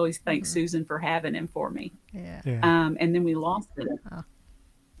 so I always thank Susan for having him for me. And then we lost him.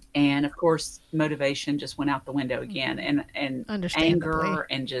 And of course, motivation just went out the window again, and anger,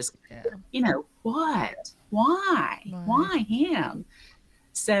 and just, what? Why him?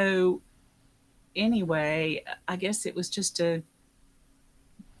 So anyway, I guess it was just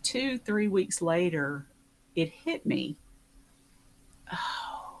 2-3 weeks later, it hit me.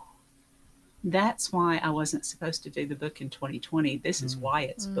 Oh, that's why I wasn't supposed to do the book in 2020. This is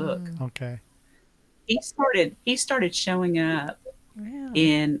Wyatt's book. Okay. He started showing up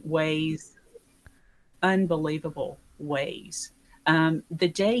in ways, unbelievable ways.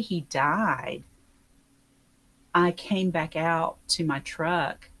 The day he died, I came back out to my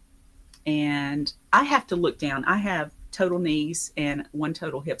truck, and I have to look down. I have total knees and one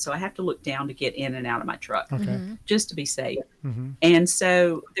total hip, so I have to look down to get in and out of my truck, just to be safe. And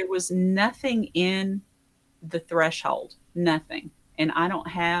so there was nothing in the threshold, nothing. And I don't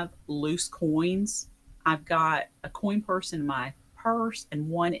have loose coins. I've got a coin purse in my purse and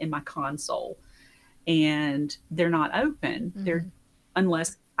one in my console, and they're not open. They're,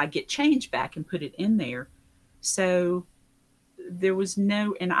 unless I get change back and put it in there. So there was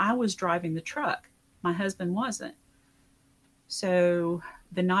and I was driving the truck. My husband wasn't. So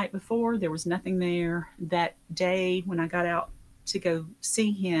the night before, there was nothing there. That day when I got out to go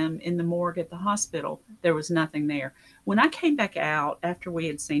see him in the morgue at the hospital, there was nothing there. When I came back out after we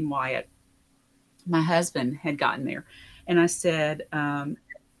had seen Wyatt, my husband had gotten there. And I said,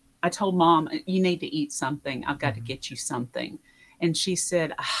 I told Mom, you need to eat something. I've got to get you something. And she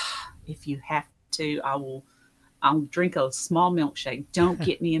said, if you have to, I'll drink a small milkshake. Don't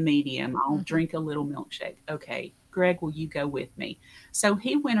get me a medium. I'll drink a little milkshake. Okay, Greg, will you go with me? So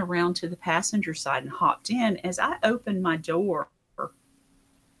he went around to the passenger side and hopped in. As I opened my door,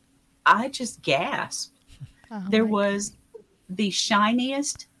 I just gasped. There was the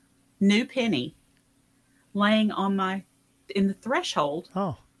shiniest new penny laying in the threshold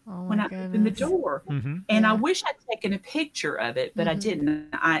when I opened the door. And I wish I'd taken a picture of it, but I didn't.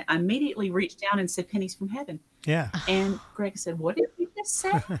 I immediately reached down and said, pennies from heaven. Yeah. And Greg said, what did you just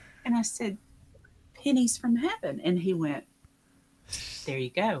say? And I said, pennies from heaven. And he went, there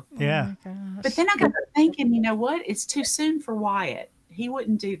you go. Yeah. But then I got thinking, you know what? It's too soon for Wyatt. He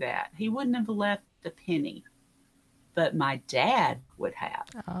wouldn't do that. He wouldn't have left a penny. But my dad would have.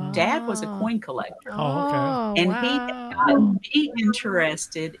 Dad was a coin collector. Oh, okay. And he had gotten me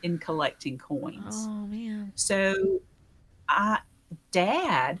interested in collecting coins. Oh, man. So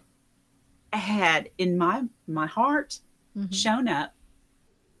Dad had, in my heart, shown up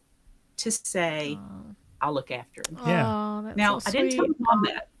to say, I'll look after him. Yeah. That's Now, so I didn't tell sweet. my mom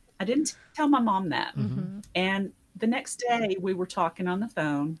that. I didn't tell my mom that. And the next day, we were talking on the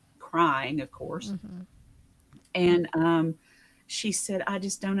phone, crying, of course. And she said, I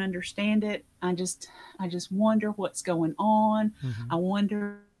just don't understand it. I just wonder what's going on. I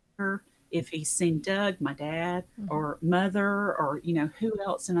wonder if he's seen Doug, my dad, or Mother, or, who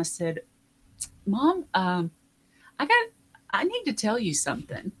else. And I said, Mom, I need to tell you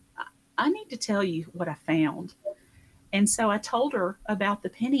something. I need to tell you what I found. And so I told her about the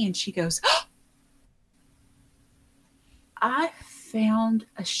penny, and she goes, I found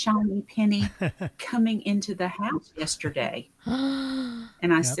a shiny penny coming into the house yesterday.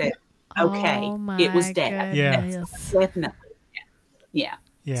 And I said, okay, it was Dad. Yes. Definitely. Yeah.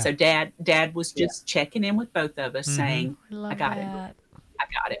 Yeah. So Dad was just checking in with both of us, saying, I got it. I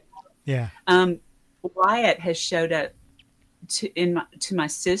got it. Yeah. Wyatt has showed up to my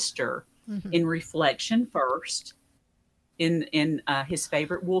sister in reflection first in his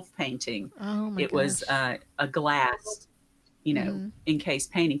favorite wolf painting. It was a glass,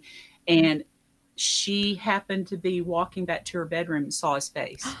 encased painting. And she happened to be walking back to her bedroom and saw his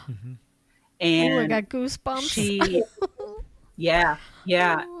face. And I got goosebumps. Yeah.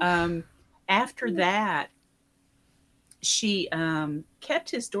 After that, she kept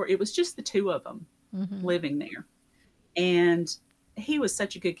his door. It was just the two of them living there. And he was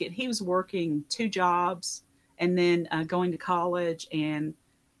such a good kid. He was working 2 jobs and then going to college. And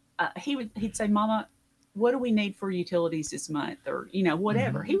he'd say, Mama, what do we need for utilities this month? Or,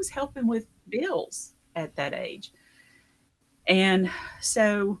 whatever. He was helping with bills at that age. And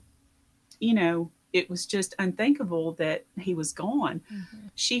so, it was just unthinkable that he was gone.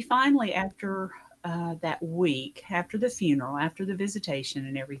 She finally, after that week, after the funeral, after the visitation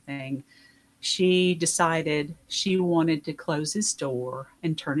and everything, she decided she wanted to close his door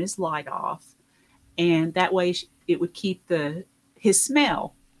and turn his light off. And that way it would keep his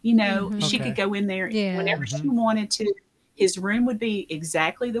smell. She could go in there whenever she wanted to. His room would be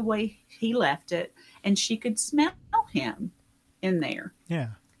exactly the way he left it, and she could smell him in there. Yeah.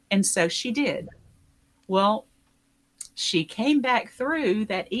 And so she did. Well, she came back through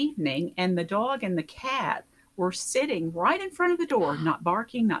that evening, and the dog and the cat were sitting right in front of the door, not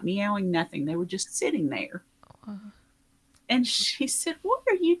barking, not meowing, nothing. They were just sitting there. And she said, what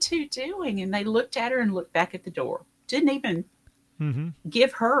are you two doing? And they looked at her and looked back at the door. Didn't even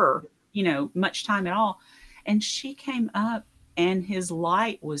give her, much time at all. And she came up, and his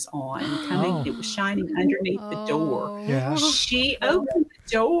light was on, it was shining underneath the door. Yeah. She opened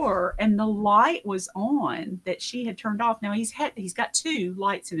the door, and the light was on that she had turned off. Now he's got 2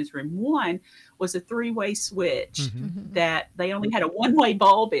 lights in his room. One was a 3-way switch that they only had a 1-way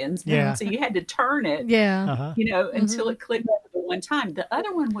bulb in, so you had to turn it, until it clicked over the one time. The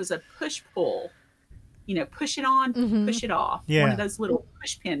other one was a push pull, push it on, push it off, one of those little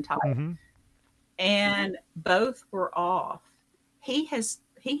push pin type. And both were off. He has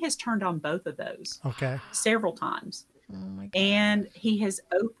turned on both of those several times. Oh my God. And he has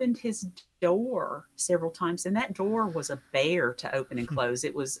opened his door several times. And that door was a bear to open and close.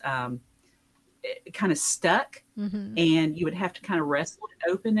 It was kind of stuck. And you would have to kind of wrestle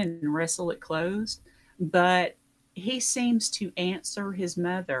it open and wrestle it closed. But he seems to answer his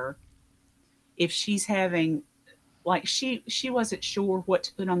mother if she's having... Like she wasn't sure what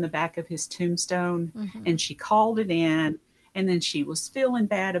to put on the back of his tombstone, and she called it in, and then she was feeling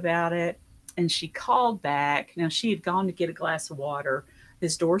bad about it, and she called back. Now she had gone to get a glass of water.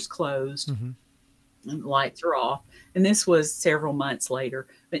 His door's closed, and the lights are off. And this was several months later.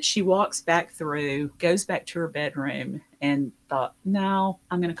 But she walks back through, goes back to her bedroom, and thought, no,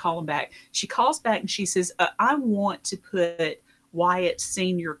 I'm going to call him back. She calls back and she says, I want to put Wyatt's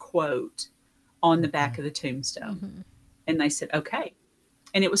senior quote on the back of the tombstone. Mm-hmm. And they said, okay.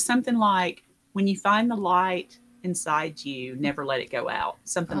 And it was something like, when you find the light inside you, never let it go out.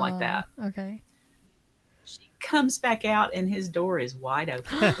 Something like that. Okay. She comes back out and his door is wide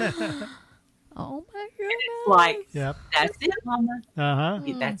open. Oh my goodness. It's like, yep. That's it, Mama. Uh-huh.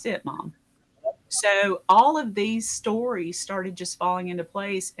 That's it, Mom. So all of these stories started just falling into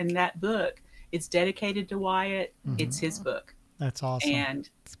place. And that book, it's dedicated to Wyatt. Mm-hmm. It's his book. That's awesome. And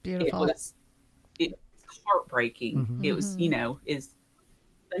it's beautiful. It's heartbreaking. Mm-hmm. It was,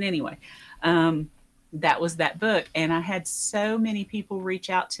 but anyway, that was that book. And I had so many people reach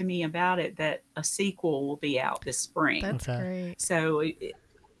out to me about it that a sequel will be out this spring. That's great. So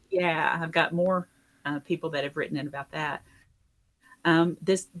I've got more people that have written in about that.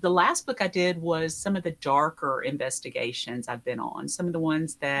 The last book I did was some of the darker investigations I've been on. Some of the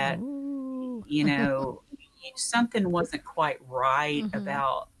ones that, something wasn't quite right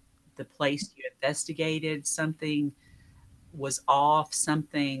about the place you investigated. Something was off.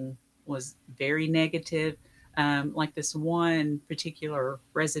 Something was very negative. Like this one particular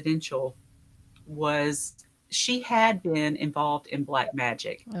residential she had been involved in black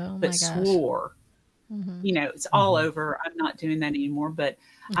magic, but swore, it's all over. I'm not doing that anymore, but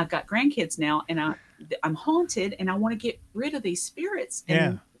I've got grandkids now and I'm haunted and I want to get rid of these spirits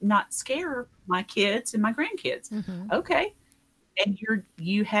and not scare my kids and my grandkids. Mm-hmm. Okay. And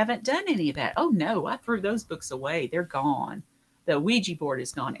you haven't done any of that. Oh no, I threw those books away. They're gone. The Ouija board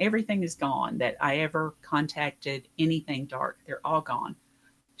is gone. Everything is gone that I ever contacted anything dark. They're all gone.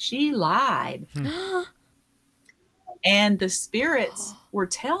 She lied. And the spirits were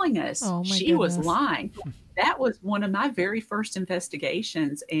telling us she was lying. That was one of my very first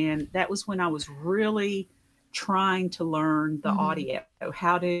investigations. And that was when I was really trying to learn the audio,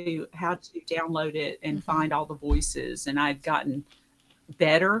 how to download it and find all the voices. And I'd gotten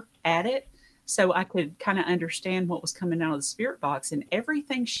better at it. So I could kind of understand what was coming out of the spirit box. And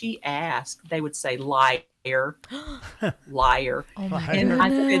everything she asked, they would say, liar, liar. Oh my and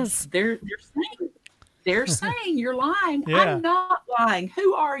goodness. I said, they're saying you're lying. Yeah. I'm not lying.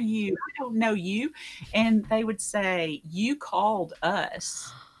 Who are you? I don't know you. And they would say, you called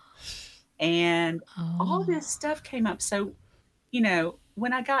us. And all this stuff came up. So,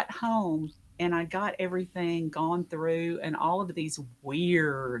 when I got home and I got everything gone through and all of these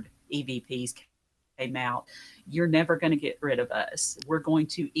weird EVPs came out, you're never going to get rid of us. We're going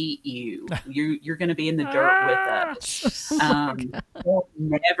to eat you. You're going to be in the dirt with us. They'll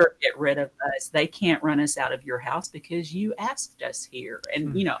never get rid of us. They can't run us out of your house because you asked us here.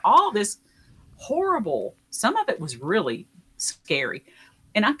 And, all this horrible, some of it was really scary.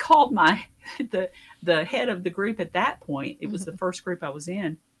 And I called the head of the group at that point. It was the first group I was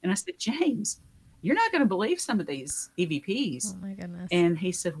in. And I said, James, you're not going to believe some of these EVPs. Oh my goodness. And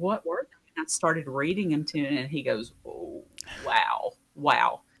he said, what were they? And I started reading them to him and he goes, oh,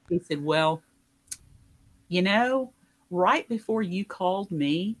 wow. He said, well, right before you called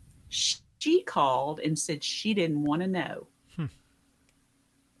me, she called and said she didn't want to know.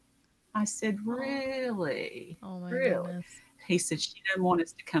 I said, really? Oh my really? Goodness. He said, she doesn't want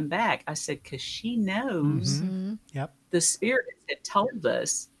us to come back. I said, because she knows the spirits had told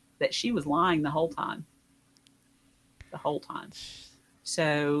us that she was lying the whole time.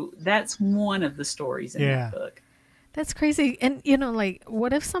 So that's one of the stories in that book. That's crazy. And,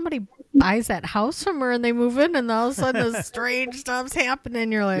 what if somebody buys that house from her and they move in and all of a sudden this strange stuff's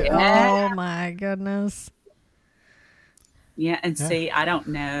happening? You're like, oh my goodness. Yeah. And see, I don't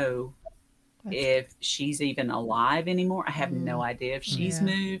know if she's even alive anymore. I have no idea. If she's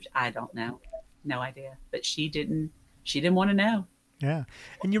moved, I don't know. No idea. But she didn't want to know. Yeah.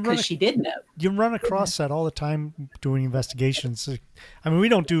 And she did know. You run across that all the time doing investigations. I mean, we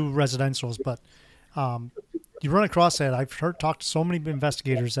don't do residentials, but you run across that. I've talked to so many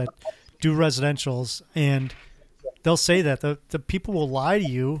investigators that do residentials, and they'll say that the people will lie to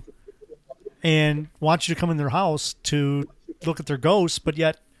you and want you to come in their house to look at their ghosts, but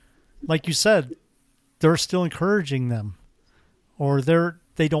yet, like you said, they're still encouraging them, or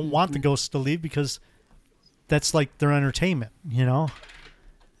they don't want the ghosts to leave because that's like their entertainment,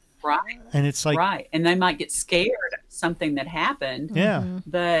 Right. And it's like, right. And they might get scared of something that happened. Yeah.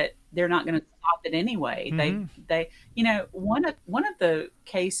 But they're not going to stop it anyway. They one of the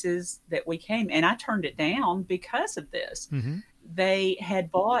cases that we came, and I turned it down because of this. They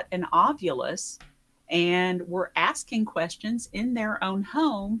had bought an Ovilus and were asking questions in their own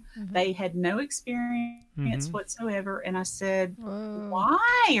home. They had no experience whatsoever. And I said,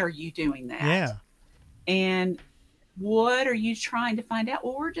 why are you doing that? Yeah. And what are you trying to find out?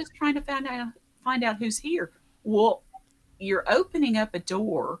 Well, we're just trying to find out who's here. Well, you're opening up a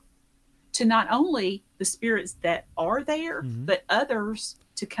door to not only the spirits that are there, but others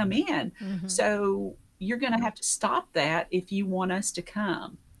to come in. So you're going to have to stop that if you want us to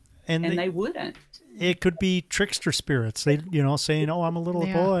come. And they wouldn't. It could be trickster spirits. They, saying, "Oh, I'm a little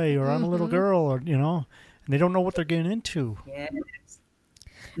boy," or "I'm a little girl," or and they don't know what they're getting into. Yes.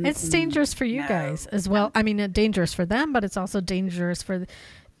 It's dangerous for you guys as well. I mean, it's dangerous for them, but it's also dangerous for,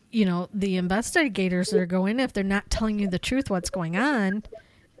 the investigators that are going. If they're not telling you the truth, what's going on.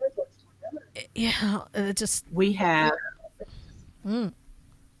 Yeah, it just we have.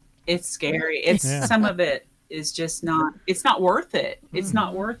 It's scary. It's some of it is just not. It's not worth it. It's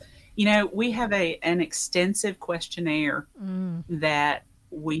not worth. We have an extensive questionnaire that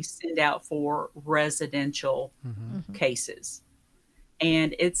we send out for residential cases,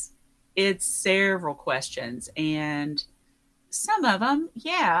 and it's several questions, and some of them,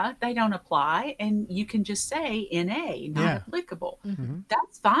 they don't apply, and you can just say NA, not applicable.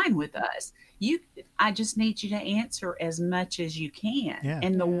 That's fine with us. I just need you to answer as much as you can,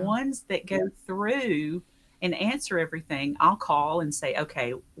 and the ones that go through and answer everything, I'll call and say,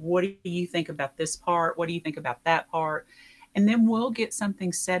 okay, what do you think about this part? What do you think about that part? And then we'll get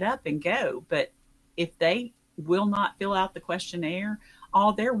something set up and go. But if they will not fill out the questionnaire,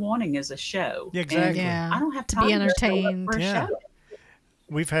 all they're wanting is a show. Exactly. I don't have to time be entertained. for a show.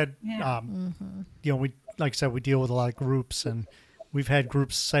 We've had, we like I said, we deal with a lot of groups, and we've had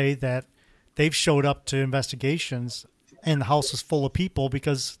groups say that they've showed up to investigations and the house is full of people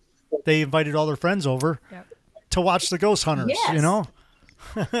because they invited all their friends over to watch the ghost hunters, and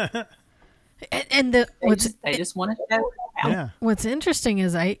they just want to show. Yeah. What's interesting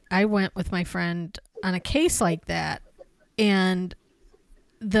is I went with my friend on a case like that, and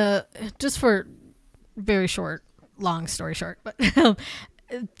just for very short, long story short, but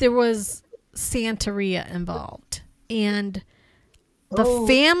there was Santeria involved, and the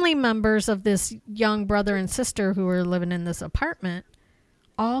family members of this young brother and sister who were living in this apartment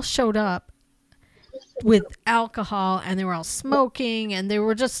all showed up with alcohol, and they were all smoking, and they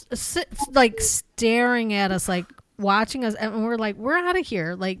were just staring at us, like watching us, and we're like, we're out of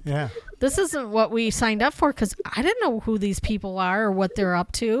here. This isn't what we signed up for, because I didn't know who these people are or what they're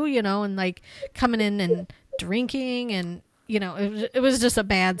up to, and like coming in and drinking, and it was just a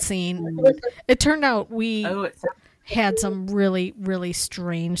bad scene. It turned out we had some really, really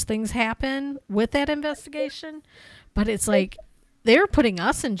strange things happen with that investigation, but it's like they were putting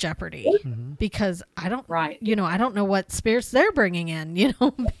us in jeopardy because I don't know what spirits they're bringing in,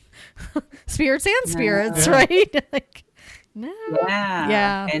 spirits and spirits, right? Like, no,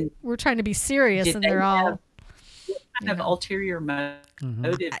 and we're trying to be serious, and they're all. What kind of ulterior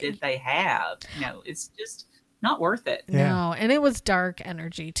motive did they have? It's just not worth it. No, and it was dark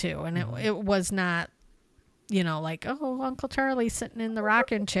energy too, and it was not. Like, oh, Uncle Charlie's sitting in the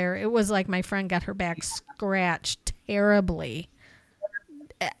rocking chair. It was like my friend got her back scratched terribly.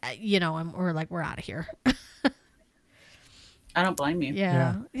 And we're like, we're out of here. I don't blame you.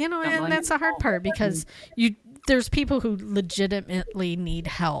 Yeah. And that's the hard part, because there's people who legitimately need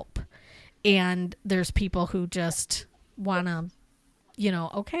help, and there's people who just want to,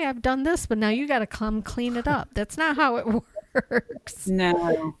 okay, I've done this, but now you got to come clean it up. That's not how it works.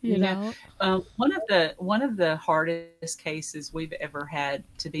 No, one of the hardest cases we've ever had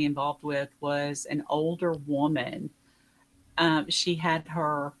to be involved with was an older woman. She had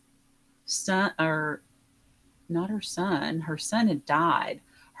her son, or not her son had died.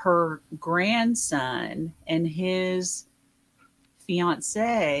 Her grandson and his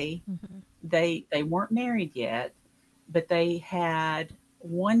fiance, they weren't married yet, but they had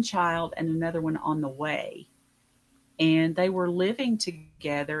one child and another one on the way. And they were living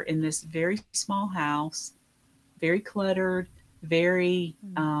together in this very small house, very cluttered, very,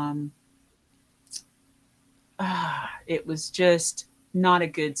 it was just not a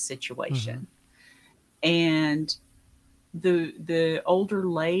good situation. And the older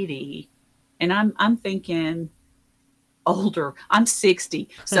lady, and I'm thinking older, I'm 60.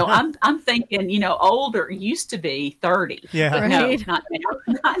 So I'm thinking, older used to be 30. Yeah. But right. No,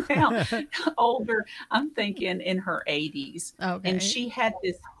 not now. Older, I'm thinking in her 80s. Okay. And she had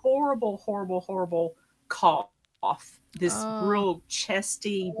this horrible cough. This real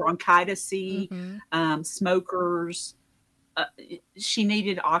chesty, bronchitis-y, smokers. She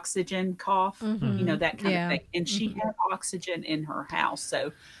needed oxygen cough, that kind of thing. And she had oxygen in her house.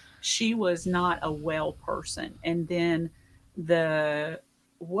 So she was not a well person. And then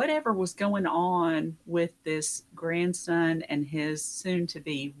whatever was going on with this grandson and his soon to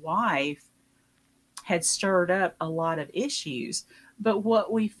be wife had stirred up a lot of issues. But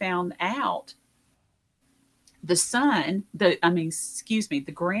what we found out, the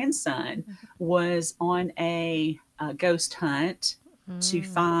grandson was on a ghost hunt to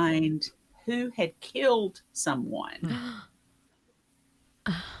find who had killed someone.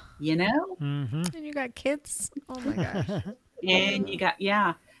 You know? And you got kids? Oh my gosh. And you got,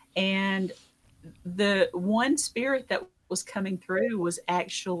 yeah. And the one spirit that was coming through was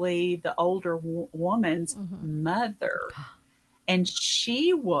actually the older woman's mother. And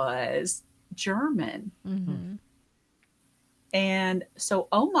she was German. And so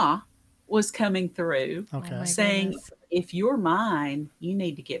Oma was coming through saying, if you're mine, you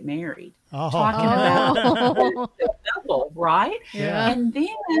need to get married. Talking about the double, right? Yeah. And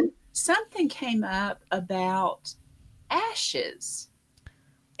then something came up about ashes.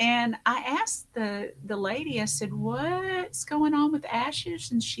 And I asked the lady, I said, what's going on with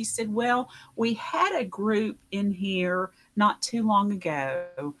ashes? And she said, well, we had a group in here not too long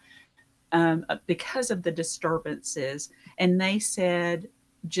ago because of the disturbances. And they said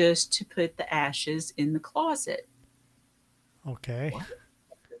just to put the ashes in the closet. Okay.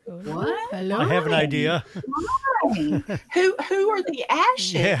 What? Hello? I have an idea. Why? Who are the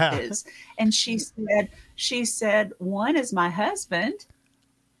ashes? Yeah. And she said, one is my husband,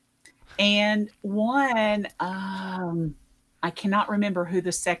 and one, I cannot remember who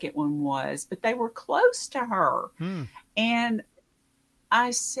the second one was, but they were close to her. And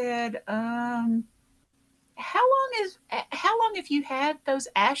I said, how long have you had those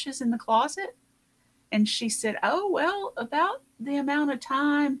ashes in the closet? And she said, oh, well, about the amount of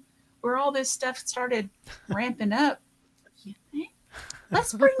time where all this stuff started ramping up.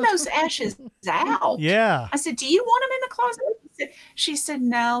 Let's bring those ashes out. Yeah. I said, do you want them in the closet? She said,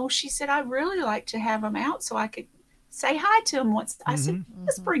 no. She said, I really like to have them out so I could say hi to them once. I said,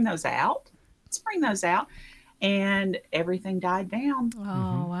 let's bring those out. Let's bring those out. And everything died down.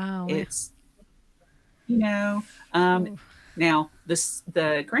 Oh, wow. It's, now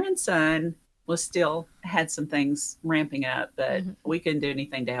the grandson was still had some things ramping up, but we couldn't do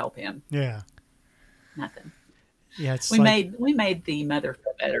anything to help him. Yeah. Nothing. Yeah. It's we made the mother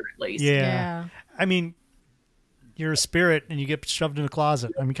feel better at least. Yeah. I mean, you're a spirit and you get shoved in a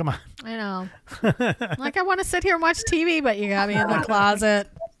closet. I mean, come on. I know. Like, I want to sit here and watch TV, but you got me in the closet.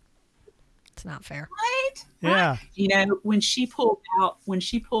 It's not fair. Right? Yeah. When she pulled out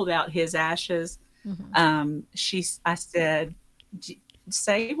his ashes, I said,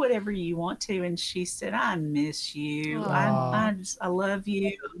 say whatever you want to, and she said, I miss you. I love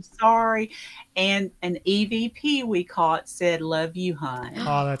you. I'm sorry. And an EVP we caught said, love you, hon.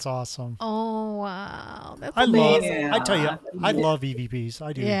 Oh, that's awesome. Oh, wow. That's I amazing. love EVPs.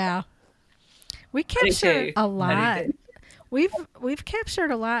 I do. Yeah. We captured a lot. We've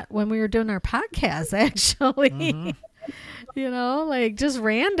captured a lot when we were doing our podcast, actually. Like just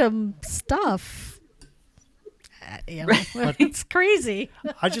random stuff. It's crazy.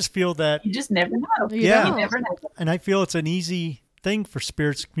 I just feel that you just never know. You never know. And I feel it's an easy thing for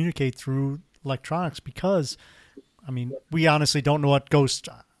spirits to communicate through electronics because, I mean, we honestly don't know what ghosts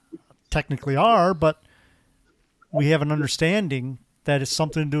technically are, but we have an understanding that it's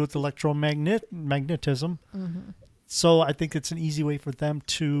something to do with electromagnetism. So I think it's an easy way for them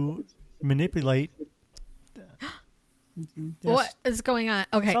to manipulate. Yes. What is going on?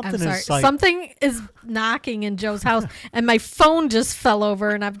 Okay, Something I'm sorry. is like- Something is knocking in Joe's house, and my phone just fell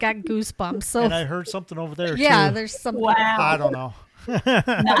over, and I've got goosebumps. So And I heard something over there, too. there's something. Wow. I don't know.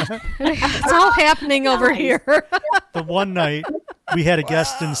 It's all happening over here. The one night, we had a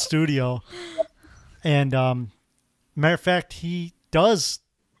guest in the studio, and matter of fact, he does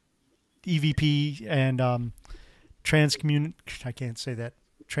EVP and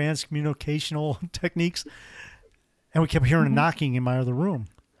transcommunicational techniques. And we kept hearing a knocking in my other room.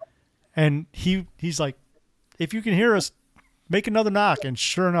 And he's like, if you can hear us, make another knock. And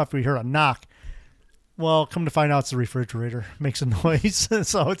sure enough, we hear a knock. Well, come to find out, it's the refrigerator. Makes a noise.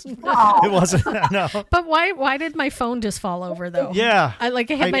 So it wasn't. No. But why did my phone just fall over, though? Yeah. I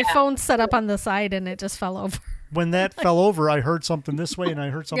had my phone set up on the side, and it just fell over. when that fell over, I heard something this way, and I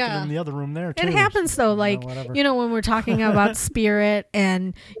heard something in the other room there too. It happens though, like when we're talking about spirit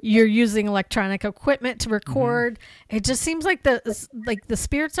and you're using electronic equipment to record, it just seems like the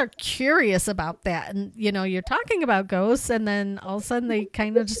spirits are curious about that, and you're talking about ghosts, and then all of a sudden they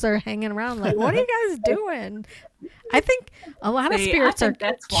kind of just are hanging around, like, what are you guys doing? I think a lot of spirits are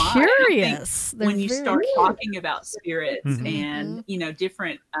curious. When you start talking about spirits and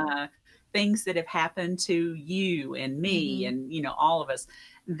different things that have happened to you and me and all of us,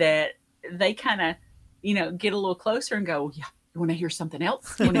 that they kind of get a little closer and go, yeah, you want to hear something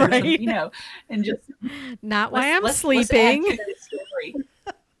else? You want to hear something, and just not why I'm sleeping.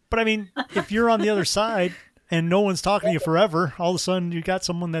 But I mean, if you're on the other side and no one's talking to you forever, all of a sudden you got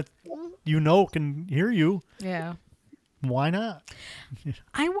someone that can hear you. Yeah. Why not?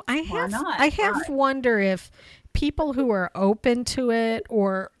 I have wonder if people who are open to it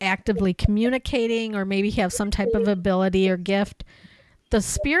or actively communicating or maybe have some type of ability or gift, the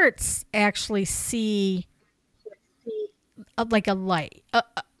spirits actually see like a light.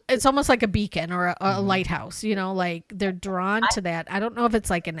 It's almost like a beacon or a lighthouse, like they're drawn to that. I don't know if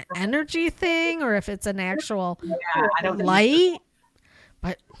it's like an energy thing or if it's an actual light,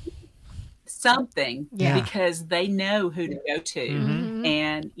 but something, because they know who to go to.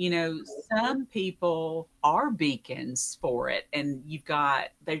 And some people are beacons for it, and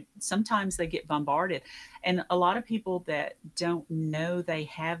sometimes they get bombarded, and a lot of people that don't know they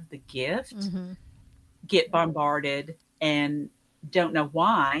have the gift get bombarded and don't know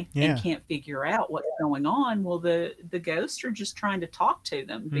why and can't figure out what's going on. Well, the ghosts are just trying to talk to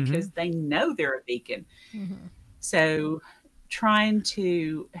them because they know they're a beacon. So trying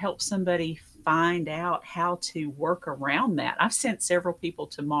to help somebody find out how to work around that. I've sent several people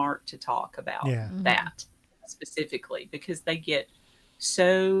to Mark to talk about that specifically, because they get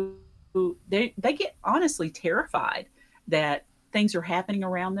they get honestly terrified that things are happening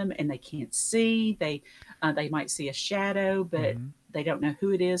around them and they can't see. They might see a shadow, but they don't know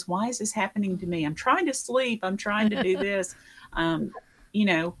who it is. Why is this happening to me? I'm trying to sleep. I'm trying to do this. I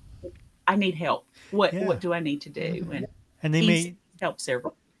need help. What do I need to do? And they may help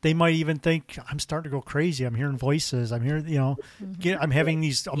several. They might even think, I'm starting to go crazy. I'm hearing voices. I'm hearing, I'm having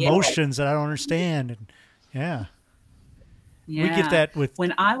these emotions that I don't understand. And we get that with.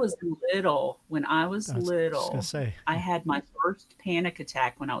 When I was little, I had my first panic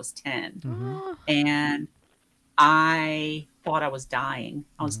attack when I was 10, and I thought I was dying.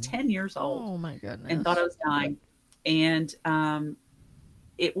 I was 10 years old. Oh my goodness! And thought I was dying, and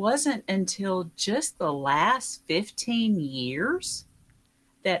it wasn't until just the last 15 years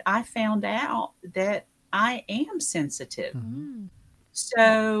that I found out that I am sensitive.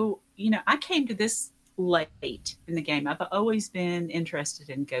 So, I came to this late in the game. I've always been interested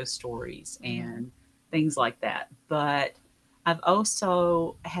in ghost stories and things like that. But I've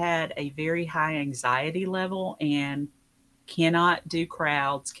also had a very high anxiety level and cannot do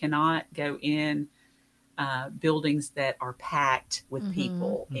crowds, cannot go in buildings that are packed with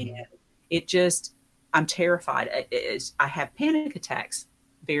people. And it just, I'm terrified. I have panic attacks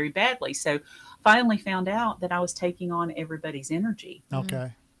very badly. So finally found out that I was taking on everybody's energy.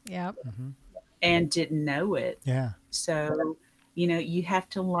 Okay. Yep. And didn't know it. Yeah. So, you have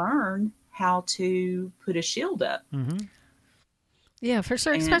to learn how to put a shield up. Yeah, for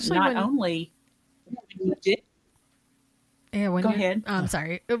sure. And especially not only you did. Yeah, Go ahead. I'm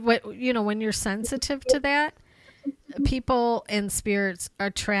sorry. When you're sensitive to that, people and spirits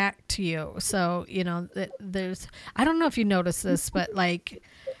attract to you. So, there's, I don't know if you notice this, but like,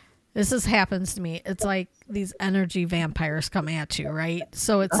 this happens to me. It's like these energy vampires come at you, right?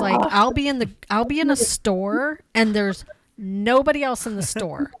 So it's like, I'll be in a store and there's nobody else in the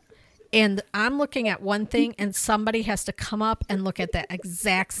store. And I'm looking at one thing and somebody has to come up and look at that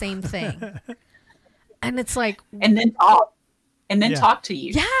exact same thing. And it's like, and then talk to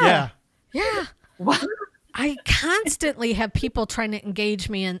you. Yeah. I constantly have people trying to engage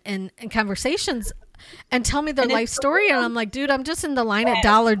me in conversations and tell me their life story. And I'm like, dude, I'm just in the line at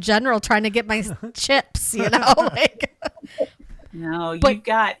Dollar General trying to get my chips, like. No,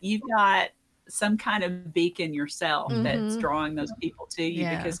 you've got some kind of beacon yourself that's drawing those people to you,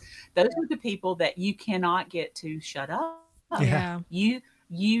 because those are the people that you cannot get to shut up. Yeah.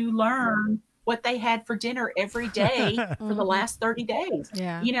 You learn what they had for dinner every day for the last 30 days.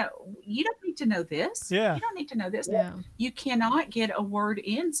 Yeah. You don't need to know this. Yeah. You don't need to know this. Yeah. You cannot get a word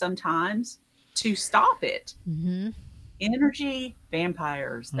in sometimes to stop it. Energy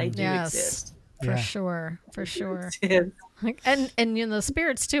vampires, they do exist. For sure. And the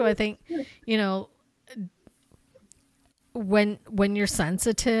spirits too, I think, when you're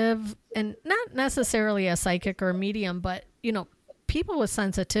sensitive, and not necessarily a psychic or a medium, but people with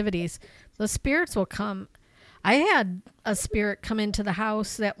sensitivities, the spirits will come. I had a spirit come into the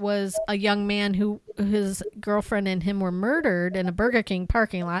house that was a young man who his girlfriend and him were murdered in a Burger King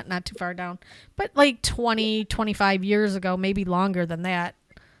parking lot, not too far down, but like 20, 25 years ago, maybe longer than that.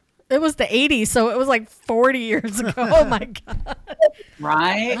 It was the 80s, so it was like 40 years ago. Oh my God.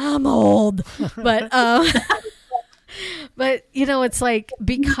 Right. I'm old. But but it's like,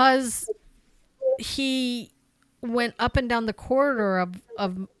 because he went up and down the corridor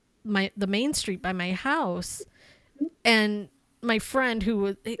of the main street by my house, and my friend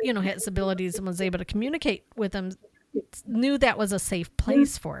who has abilities and was able to communicate with him knew that was a safe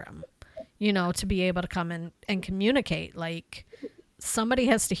place for him, to be able to come in and communicate. Like, somebody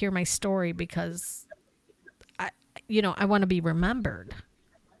has to hear my story because I want to be remembered.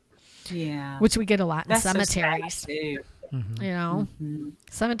 Yeah. Which we get a lot in cemeteries. So sad too. Mm-hmm.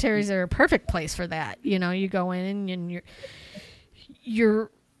 Cemeteries are a perfect place for that. You go in and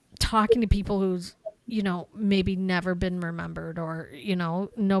you're talking to people who's, maybe never been remembered, or,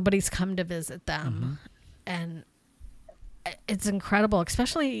 nobody's come to visit them. And it's incredible,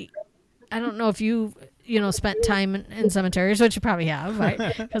 especially, I don't know if you spent time in cemeteries, which you probably have,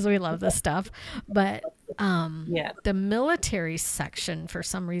 right? Because we love this stuff. But the military section, for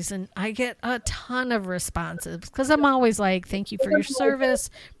some reason, I get a ton of responses, because I'm always like, thank you for your service,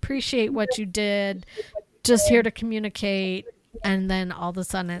 appreciate what you did, just here to communicate. And then all of a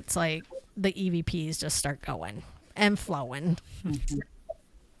sudden it's like the EVPs just start going and flowing.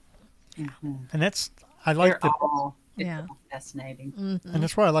 And I like fascinating. And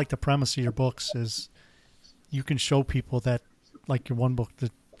that's why I like the premise of your books, is you can show people that, like your one book,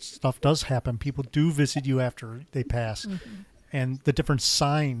 that stuff does happen. People do visit you after they pass, and the different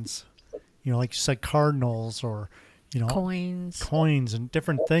signs, like you said, cardinals, or coins and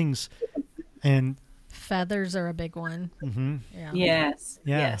different things, and feathers are a big one. Yes.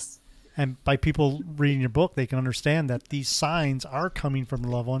 And by people reading your book, they can understand that these signs are coming from the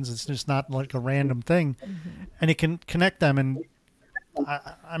loved ones. It's just not like a random thing, and it can connect them. And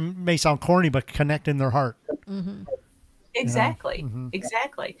I may sound corny, but connect in their heart. Exactly.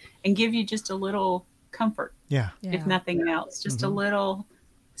 Exactly. And give you just a little comfort. Yeah. If nothing else, just a little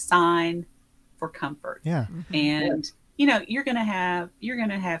sign for comfort. Yeah. And you're going to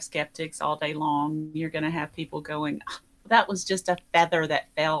have skeptics all day long. You're going to have people going, that was just a feather that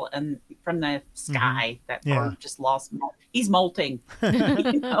fell from the sky. That bird just lost. He's molting.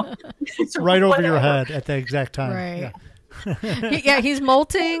 It's right over your head at the exact time. Right. Yeah. He's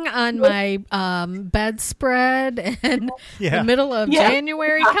molting on my bedspread in the middle of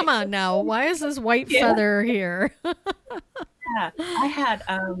January. Come on now. Why is this white feather here? I had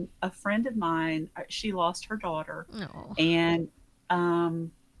a friend of mine. She lost her daughter, and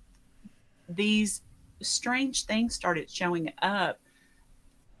these strange things started showing up,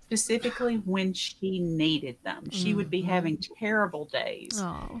 specifically when she needed them. She would be having terrible days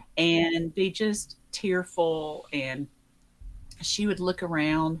and be just tearful, and she would look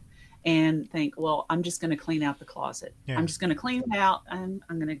around and think, well, I'm just going to clean out the closet. I'm just going to clean it out. I'm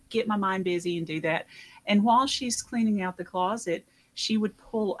going to get my mind busy and do that. And while she's cleaning out the closet, she would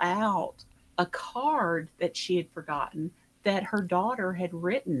pull out a card that she had forgotten that her daughter had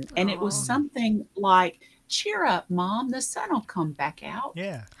written. And it was something like, cheer up, Mom, the sun will come back out.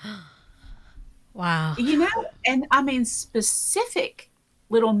 Yeah. Wow. And I mean, specific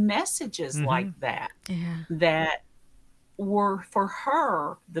little messages like that, that were for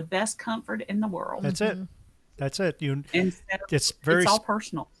her the best comfort in the world. That's it. That's it. It's all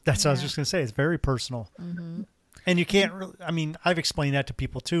personal. That's what I was just going to say. It's very personal. And you can't really, I've explained that to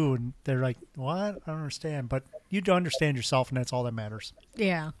people too, and they're like, what? I don't understand. But you do understand yourself, and that's all that matters.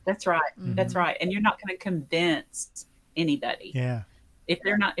 Yeah. That's right. That's right. And you're not going to convince anybody. Yeah. If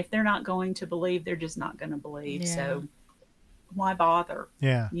they're not going to believe, they're just not going to believe. Yeah. So why bother?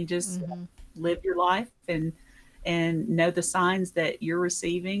 Yeah. You just live your life and know the signs that you're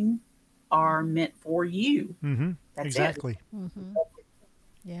receiving are meant for you. That's exactly.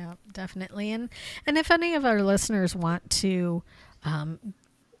 Yeah, definitely. And if any of our listeners want to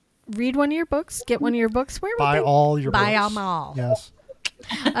read one of your books, get one of your books, where would buy they all your buy books? them all? Yes.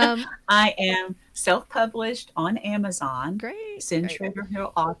 I am self-published on Amazon. Great.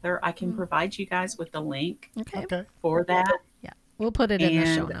 Shrader Author. I can provide you guys with the link Okay. for that. Yeah, we'll put it in the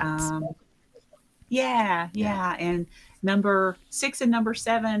show notes. And number 6 and number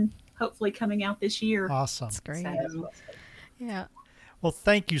 7 hopefully coming out this year. Awesome. That's great. So, yeah. Well,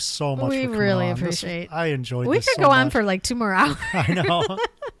 thank you so much. We for coming really on. appreciate. I enjoyed. We this could so go on much. for like 2 more hours. I know.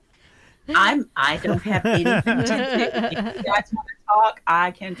 I don't have anything to do. If you guys want to talk,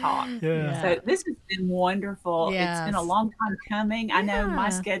 I can talk. Yeah. So this has been wonderful. Yes. It's been a long time coming. I know my Yeah.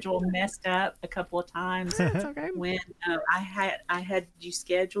 schedule messed up a couple of times That's okay. when I had you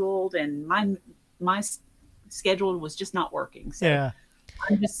scheduled, and my schedule was just not working. So Yeah.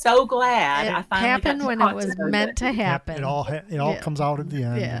 I'm just so glad I It finally happened got to when talk it was to her. meant to happen. It all Yeah. comes out at the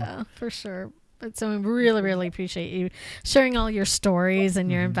end. Yeah, for sure. But so we really, really appreciate you sharing all your stories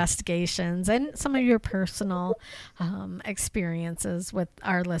and your investigations and some of your personal experiences with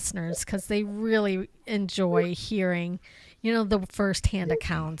our listeners, because they really enjoy hearing, the firsthand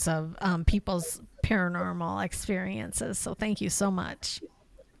accounts of people's paranormal experiences. So thank you so much.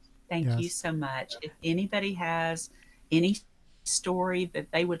 Thank you Yes. so much. If anybody has any story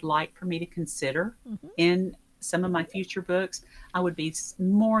that they would like for me to consider in some of my future books, I would be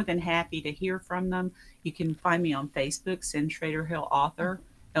more than happy to hear from them. You can find me on Facebook, Shrader Hill Author.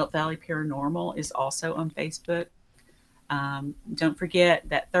 Elk Valley Paranormal is also on Facebook. Don't forget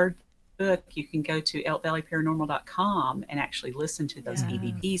that third book, you can go to elkvalleyparanormal.com and actually listen to those Yes.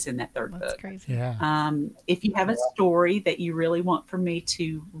 EVPs in that third That's book. crazy. Yeah. If you have a story that you really want for me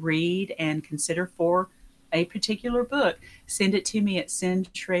to read and consider for a particular book, send it to me at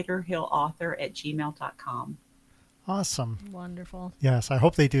sendshraderhillauthor@gmail.com. Awesome. Wonderful. Yes, I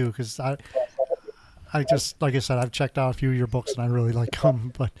hope they do, because I just, like I said, I've checked out a few of your books and I really like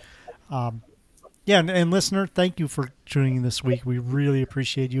them. But yeah, and listener, thank you for tuning in this week. We really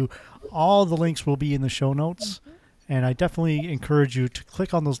appreciate you. All the links will be in the show notes, and I definitely encourage you to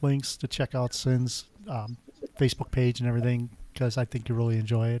click on those links to check out Sin's Facebook page and everything, because I think you really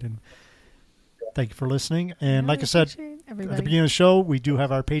enjoy it. And thank you for listening. And like I said appreciate at the everybody. beginning of the show, we do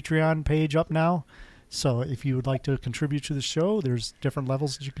have our Patreon page up now. So if you would like to contribute to the show, there's different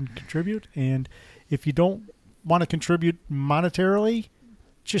levels that you can contribute. And if you don't want to contribute monetarily,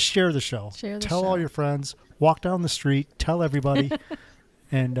 just share the show. Share the Tell show. all your friends. Walk down the street. Tell everybody.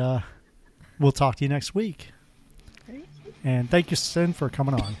 And we'll talk to you next week. Great. And thank you, Sin, for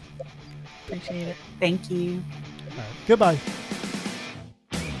coming on. Appreciate it. Thank you. All right. Goodbye.